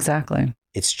healthy. Exactly.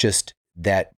 It's just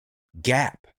that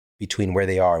gap between where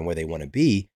they are and where they want to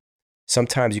be.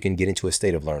 Sometimes you can get into a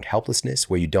state of learned helplessness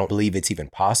where you don't believe it's even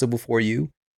possible for you,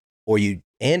 or you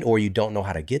don't know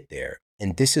how to get there.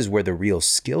 And this is where the real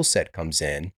skill set comes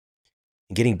in.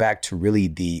 And getting back to really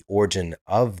the origin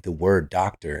of the word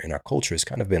doctor in our culture has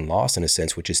kind of been lost in a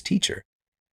sense, which is teacher,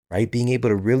 right? Being able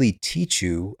to really teach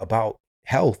you about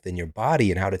health and your body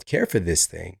and how to care for this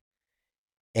thing.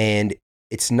 And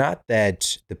it's not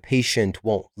that the patient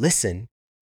won't listen.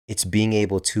 It's being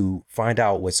able to find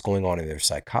out what's going on in their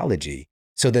psychology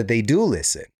so that they do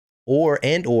listen. Or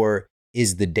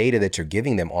is the data that you're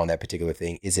giving them on that particular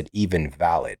thing, is it even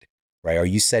valid, right? Are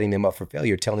you setting them up for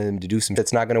failure, telling them to do something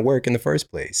that's not going to work in the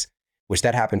first place? Which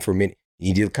that happened for many.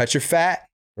 You need to cut your fat,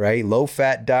 right? Low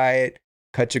fat diet,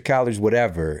 cut your calories,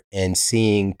 whatever, and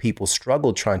seeing people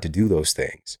struggle trying to do those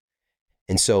things.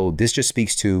 And so this just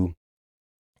speaks to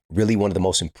really one of the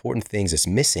most important things that's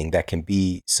missing that can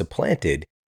be supplanted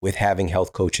with having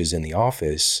health coaches in the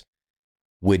office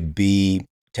would be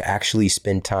to actually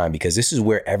spend time, because this is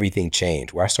where everything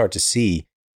changed, where I start to see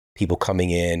people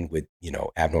coming in with,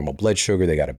 abnormal blood sugar.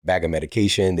 They got a bag of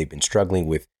medication. They've been struggling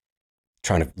with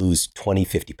trying to lose 20,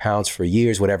 50 pounds for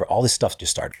years, whatever. All this stuff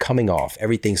just started coming off.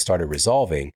 Everything started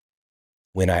resolving.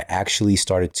 when I actually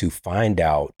started to find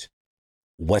out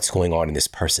what's going on in this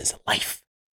person's life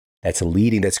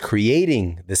that's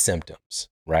creating the symptoms,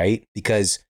 right?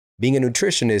 Because being a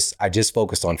nutritionist, I just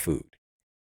focused on food.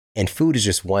 And food is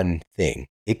just one thing.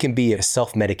 It can be a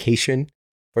self-medication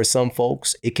for some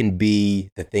folks. It can be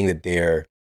the thing that they're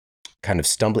kind of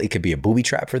stumbling. It could be a booby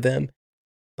trap for them,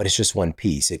 but it's just one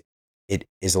piece. It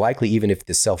is likely, even if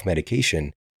the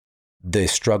self-medication, the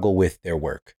struggle with their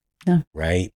work,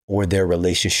 right? Or their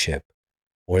relationship,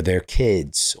 or their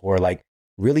kids, or like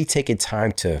really taking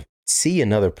time to see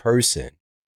another person.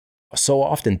 So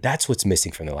often that's what's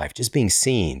missing from their life. Just being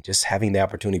seen, just having the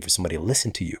opportunity for somebody to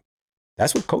listen to you.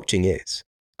 That's what coaching is.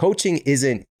 Coaching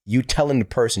isn't you telling the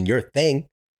person your thing.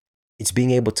 It's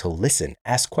being able to listen,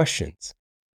 ask questions,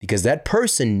 because that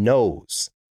person knows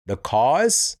the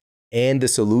cause and the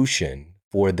solution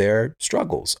for their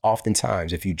struggles.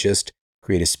 Oftentimes, if you just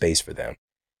create a space for them,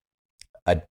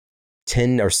 a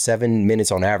 10 or 7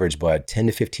 minutes on average, but 10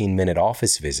 to 15 minute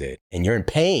office visit, and you're in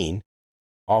pain,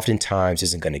 oftentimes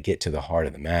isn't going to get to the heart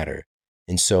of the matter.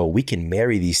 And so we can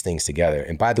marry these things together.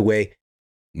 And by the way,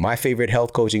 my favorite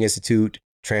health coaching institute,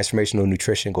 Transformational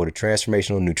Nutrition, go to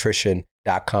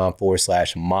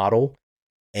transformationalnutrition.com/model.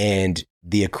 And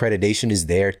the accreditation is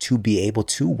there to be able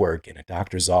to work in a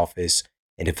doctor's office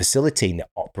and to facilitate and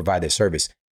provide their service.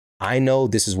 I know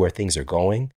this is where things are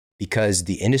going because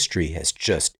the industry has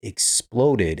just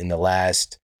exploded in the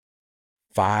last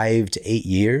 5 to 8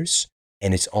 years,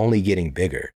 and it's only getting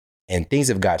bigger. And things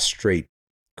have got straight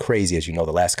crazy, as you know,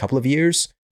 the last couple of years.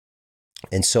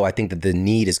 And so I think that the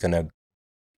need is going to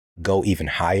go even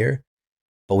higher.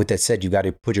 But with that said, you got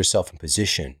to put yourself in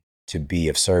position to be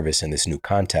of service in this new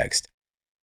context.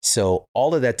 So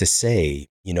all of that to say,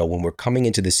 you know, when we're coming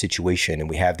into this situation and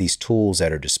we have these tools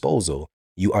at our disposal,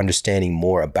 you understanding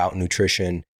more about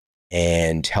nutrition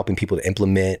and helping people to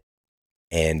implement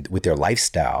and with their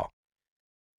lifestyle,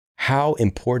 how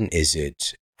important is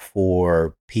it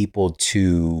for people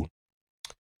to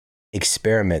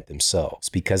experiment themselves?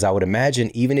 Because I would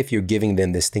imagine even if you're giving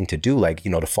them this thing to do, like,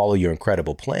 you know, to follow your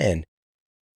incredible plan,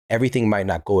 everything might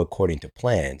not go according to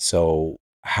plan. So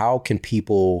how can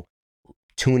people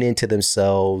tune into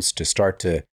themselves to start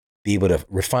to be able to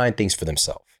refine things for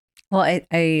themselves? Well,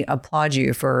 I applaud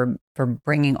you for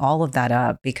bringing all of that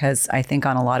up, because I think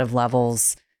on a lot of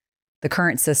levels, the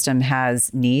current system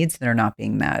has needs that are not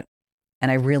being met. And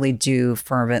I really do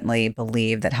fervently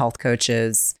believe that health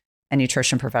coaches and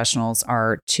nutrition professionals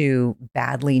are two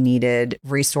badly needed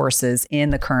resources in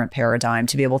the current paradigm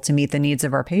to be able to meet the needs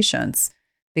of our patients.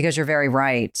 Because you're very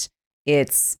right.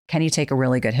 It's, can you take a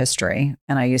really good history?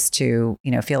 And I used to,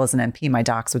 you know, feel as an NP, my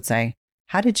docs would say,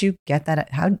 how did you get that?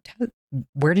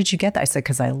 Where did you get that? I said,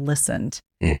 because I listened.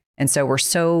 And so we're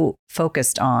so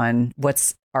focused on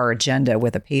what's our agenda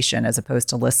with a patient as opposed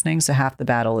to listening. So half the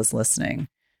battle is listening.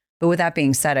 But with that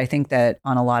being said, I think that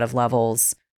on a lot of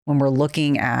levels, when we're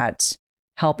looking at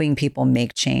helping people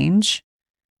make change,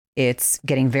 it's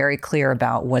getting very clear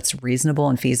about what's reasonable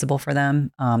and feasible for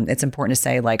them. It's important to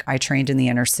say, like, I trained in the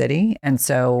inner city. And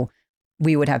so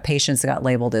we would have patients that got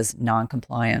labeled as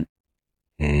non-compliant.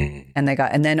 And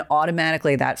then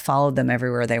automatically that followed them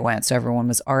everywhere they went. So everyone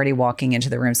was already walking into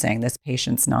the room saying, this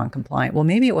patient's non-compliant. Well,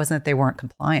 maybe it wasn't that they weren't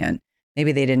compliant.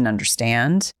 Maybe they didn't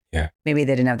understand. Yeah. Maybe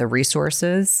they didn't have the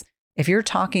resources. If you're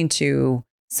talking to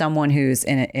someone who's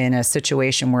in a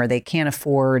situation where they can't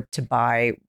afford to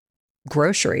buy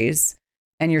groceries,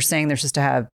 and you're saying they're supposed to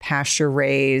have pasture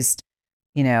raised,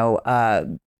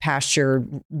 pasture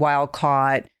wild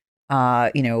caught,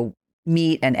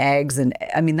 meat and eggs. And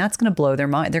I mean, that's going to blow their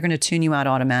mind. They're going to tune you out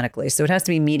automatically. So it has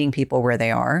to be meeting people where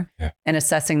they are and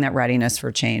assessing that readiness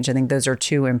for change. I think those are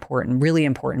two really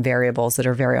important variables that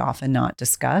are very often not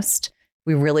discussed.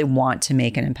 We really want to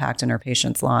make an impact in our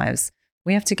patients' lives.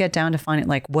 We have to get down to finding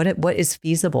like what is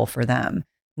feasible for them,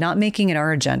 not making it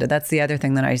our agenda. That's the other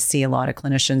thing that I see a lot of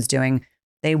clinicians doing.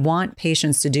 They want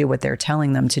patients to do what they're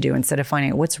telling them to do instead of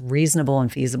finding out what's reasonable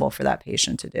and feasible for that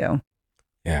patient to do.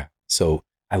 Yeah. So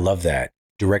I love that.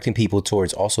 Directing people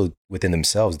towards also within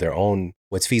themselves, their own,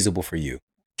 what's feasible for you.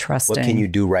 Trusting. What can you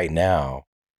do right now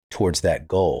towards that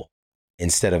goal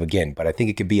instead of, again, but I think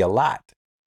it could be a lot.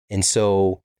 And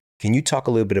so can you talk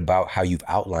a little bit about how you've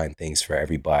outlined things for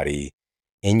everybody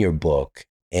in your book?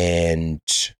 And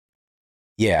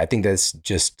yeah, I think that's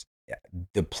just,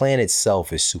 the plan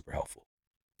itself is super helpful.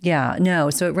 Yeah,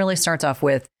 no. So it really starts off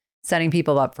with setting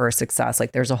people up for success.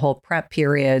 Like there's a whole prep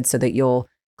period so that you'll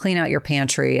clean out your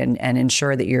pantry and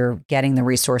ensure that you're getting the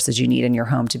resources you need in your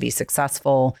home to be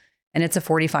successful. And it's a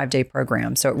 45-day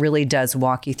program. So it really does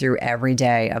walk you through every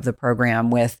day of the program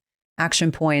with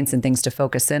action points and things to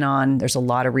focus in on. There's a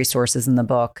lot of resources in the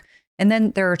book. And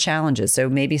then there are challenges. So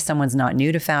maybe someone's not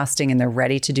new to fasting and they're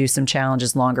ready to do some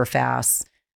challenges, longer fasts,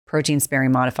 protein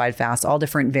sparing modified fasts, all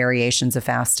different variations of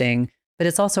fasting. But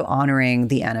it's also honoring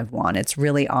the N of one. It's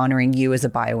really honoring you as a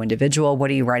bio individual. What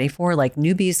are you ready for? Like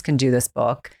newbies can do this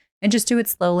book and just do it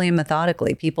slowly and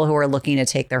methodically. People who are looking to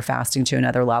take their fasting to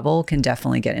another level can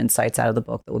definitely get insights out of the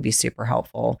book that will be super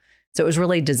helpful. So it was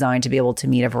really designed to be able to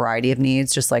meet a variety of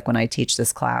needs, just like when I teach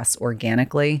this class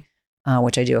organically,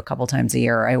 which I do a couple times a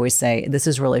year. I always say this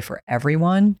is really for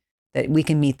everyone, that we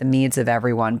can meet the needs of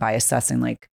everyone by assessing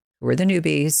like who are the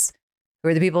newbies, who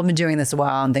are the people who've been doing this a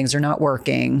while and things are not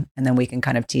working. And then we can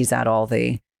kind of tease out all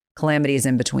the calamities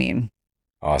in between.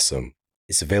 Awesome.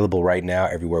 It's available right now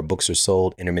everywhere books are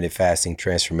sold, Intermittent Fasting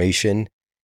Transformation.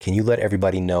 Can you let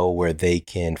everybody know where they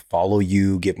can follow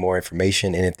you, get more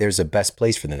information, and if there's a best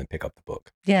place for them to pick up the book?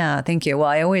 Yeah, thank you. Well,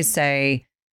 I always say,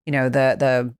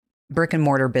 the brick and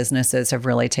mortar businesses have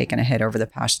really taken a hit over the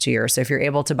past 2 years. So if you're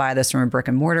able to buy this from a brick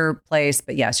and mortar place,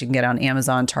 but yes, you can get it on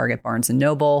Amazon, Target, Barnes and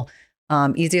Noble.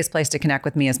 Easiest place to connect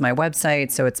with me is my website.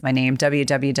 So it's my name,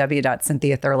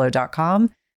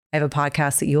 www.cynthiathurlow.com. I have a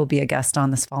podcast that you will be a guest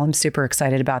on this fall. I'm super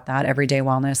excited about that, Everyday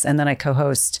Wellness. And then I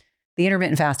co-host the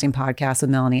Intermittent Fasting Podcast with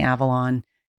Melanie Avalon.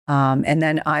 And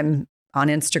then I'm on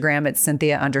Instagram at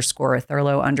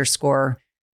Cynthia_Thurlow_.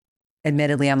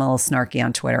 Admittedly, I'm a little snarky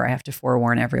on Twitter. I have to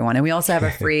forewarn everyone. And we also have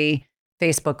a free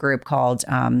Facebook group called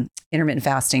Intermittent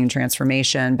Fasting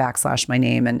Transformation / my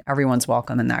name. And everyone's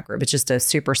welcome in that group. It's just a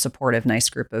super supportive, nice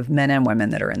group of men and women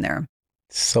that are in there.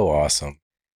 So awesome.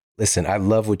 Listen, I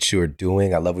love what you're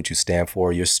doing. I love what you stand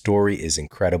for. Your story is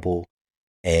incredible.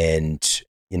 And,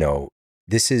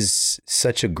 this is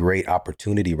such a great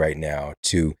opportunity right now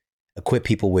to equip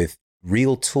people with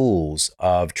real tools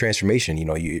of transformation.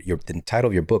 The title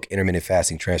of your book, Intermittent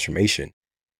Fasting Transformation,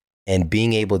 and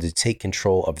being able to take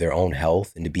control of their own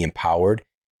health and to be empowered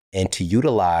and to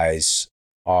utilize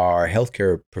our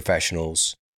healthcare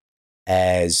professionals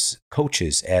as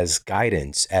coaches, as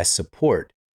guidance, as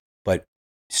support, but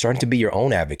starting to be your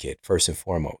own advocate first and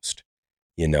foremost,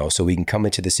 so we can come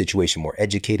into the situation more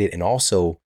educated. And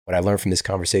also what I learned from this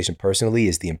conversation personally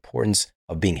is the importance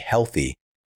of being healthy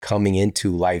coming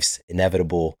into life's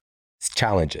inevitable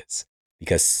challenges,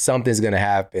 because something's going to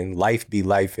happen, life be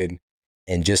life, and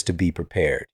just to be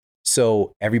prepared.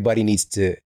 So everybody needs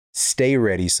to stay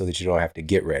ready so that you don't have to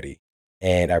get ready.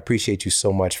 And I appreciate you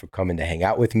so much for coming to hang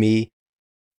out with me.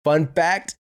 Fun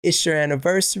fact, it's your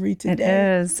anniversary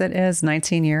today. It is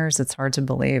 19 years. It's hard to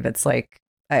believe. It's like,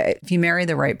 if you marry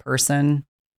the right person,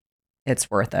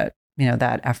 it's worth it.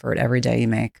 That effort every day you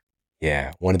make.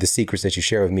 Yeah. One of the secrets that you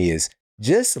share with me is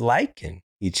just liking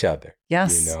each other.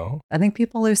 Yes. I think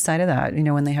people lose sight of that,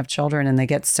 when they have children and they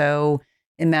get so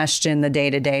enmeshed in the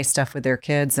day-to-day stuff with their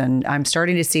kids. And I'm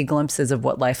starting to see glimpses of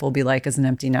what life will be like as an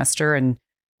empty nester. And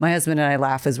my husband and I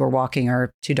laugh as we're walking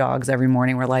our 2 dogs every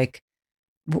morning. We're like,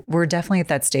 we're definitely at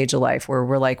that stage of life where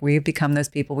we're like, we've become those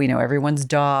people. We know everyone's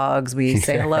dogs. We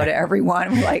say hello to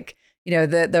everyone. We're like,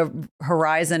 the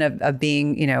horizon of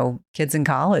being, kids in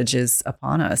college is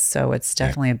upon us. So it's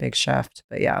definitely a big shift.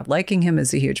 But yeah, liking him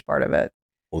is a huge part of it.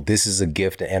 Well, this is a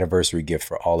gift, an anniversary gift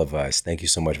for all of us. Thank you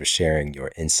so much for sharing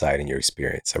your insight and your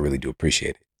experience. I really do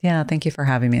appreciate it. Yeah, thank you for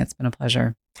having me. It's been a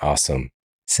pleasure. Awesome.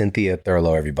 Cynthia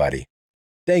Thurlow, everybody.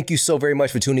 Thank you so very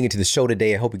much for tuning into the show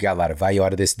today. I hope you got a lot of value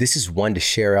out of this. This is one to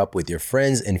share up with your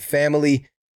friends and family.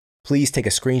 Please take a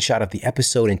screenshot of the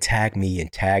episode and tag me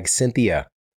and tag Cynthia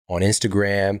on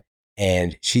Instagram.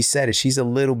 And she said it, she's a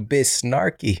little bit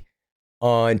snarky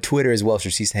on Twitter as well. So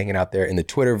she's hanging out there in the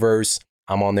Twitterverse.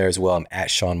 I'm on there as well. I'm at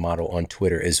Sean Model on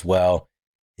Twitter as well.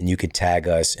 And you can tag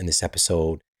us in this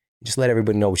episode. Just let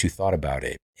everybody know what you thought about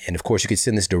it. And of course, you can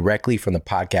send this directly from the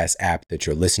podcast app that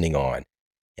you're listening on.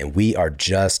 And we are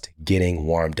just getting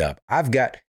warmed up.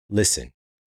 Listen,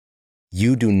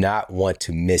 you do not want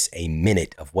to miss a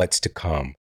minute of what's to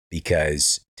come,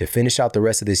 because to finish out the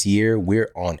rest of this year,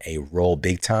 we're on a roll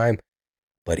big time.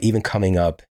 But even coming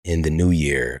up in the new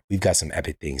year, we've got some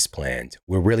epic things planned.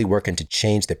 We're really working to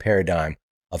change the paradigm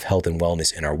of health and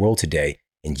wellness in our world today.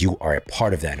 And you are a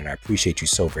part of that. And I appreciate you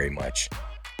so very much.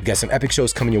 We've got some epic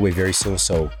shows coming your way very soon.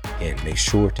 So again, make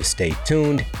sure to stay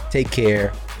tuned. Take care.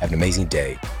 Have an amazing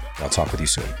day. And I'll talk with you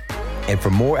soon. And for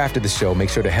more after the show, make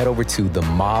sure to head over to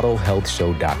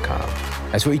themodelhealthshow.com.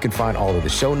 That's where you can find all of the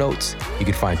show notes. You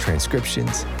can find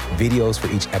transcriptions, videos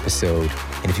for each episode.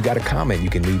 And if you got a comment, you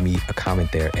can leave me a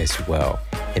comment there as well.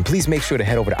 And please make sure to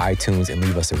head over to iTunes and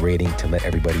leave us a rating to let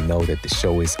everybody know that the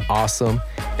show is awesome.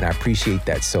 And I appreciate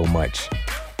that so much.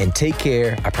 And take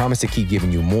care. I promise to keep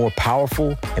giving you more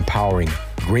powerful, empowering,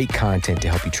 great content to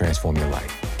help you transform your life.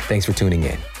 Thanks for tuning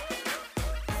in.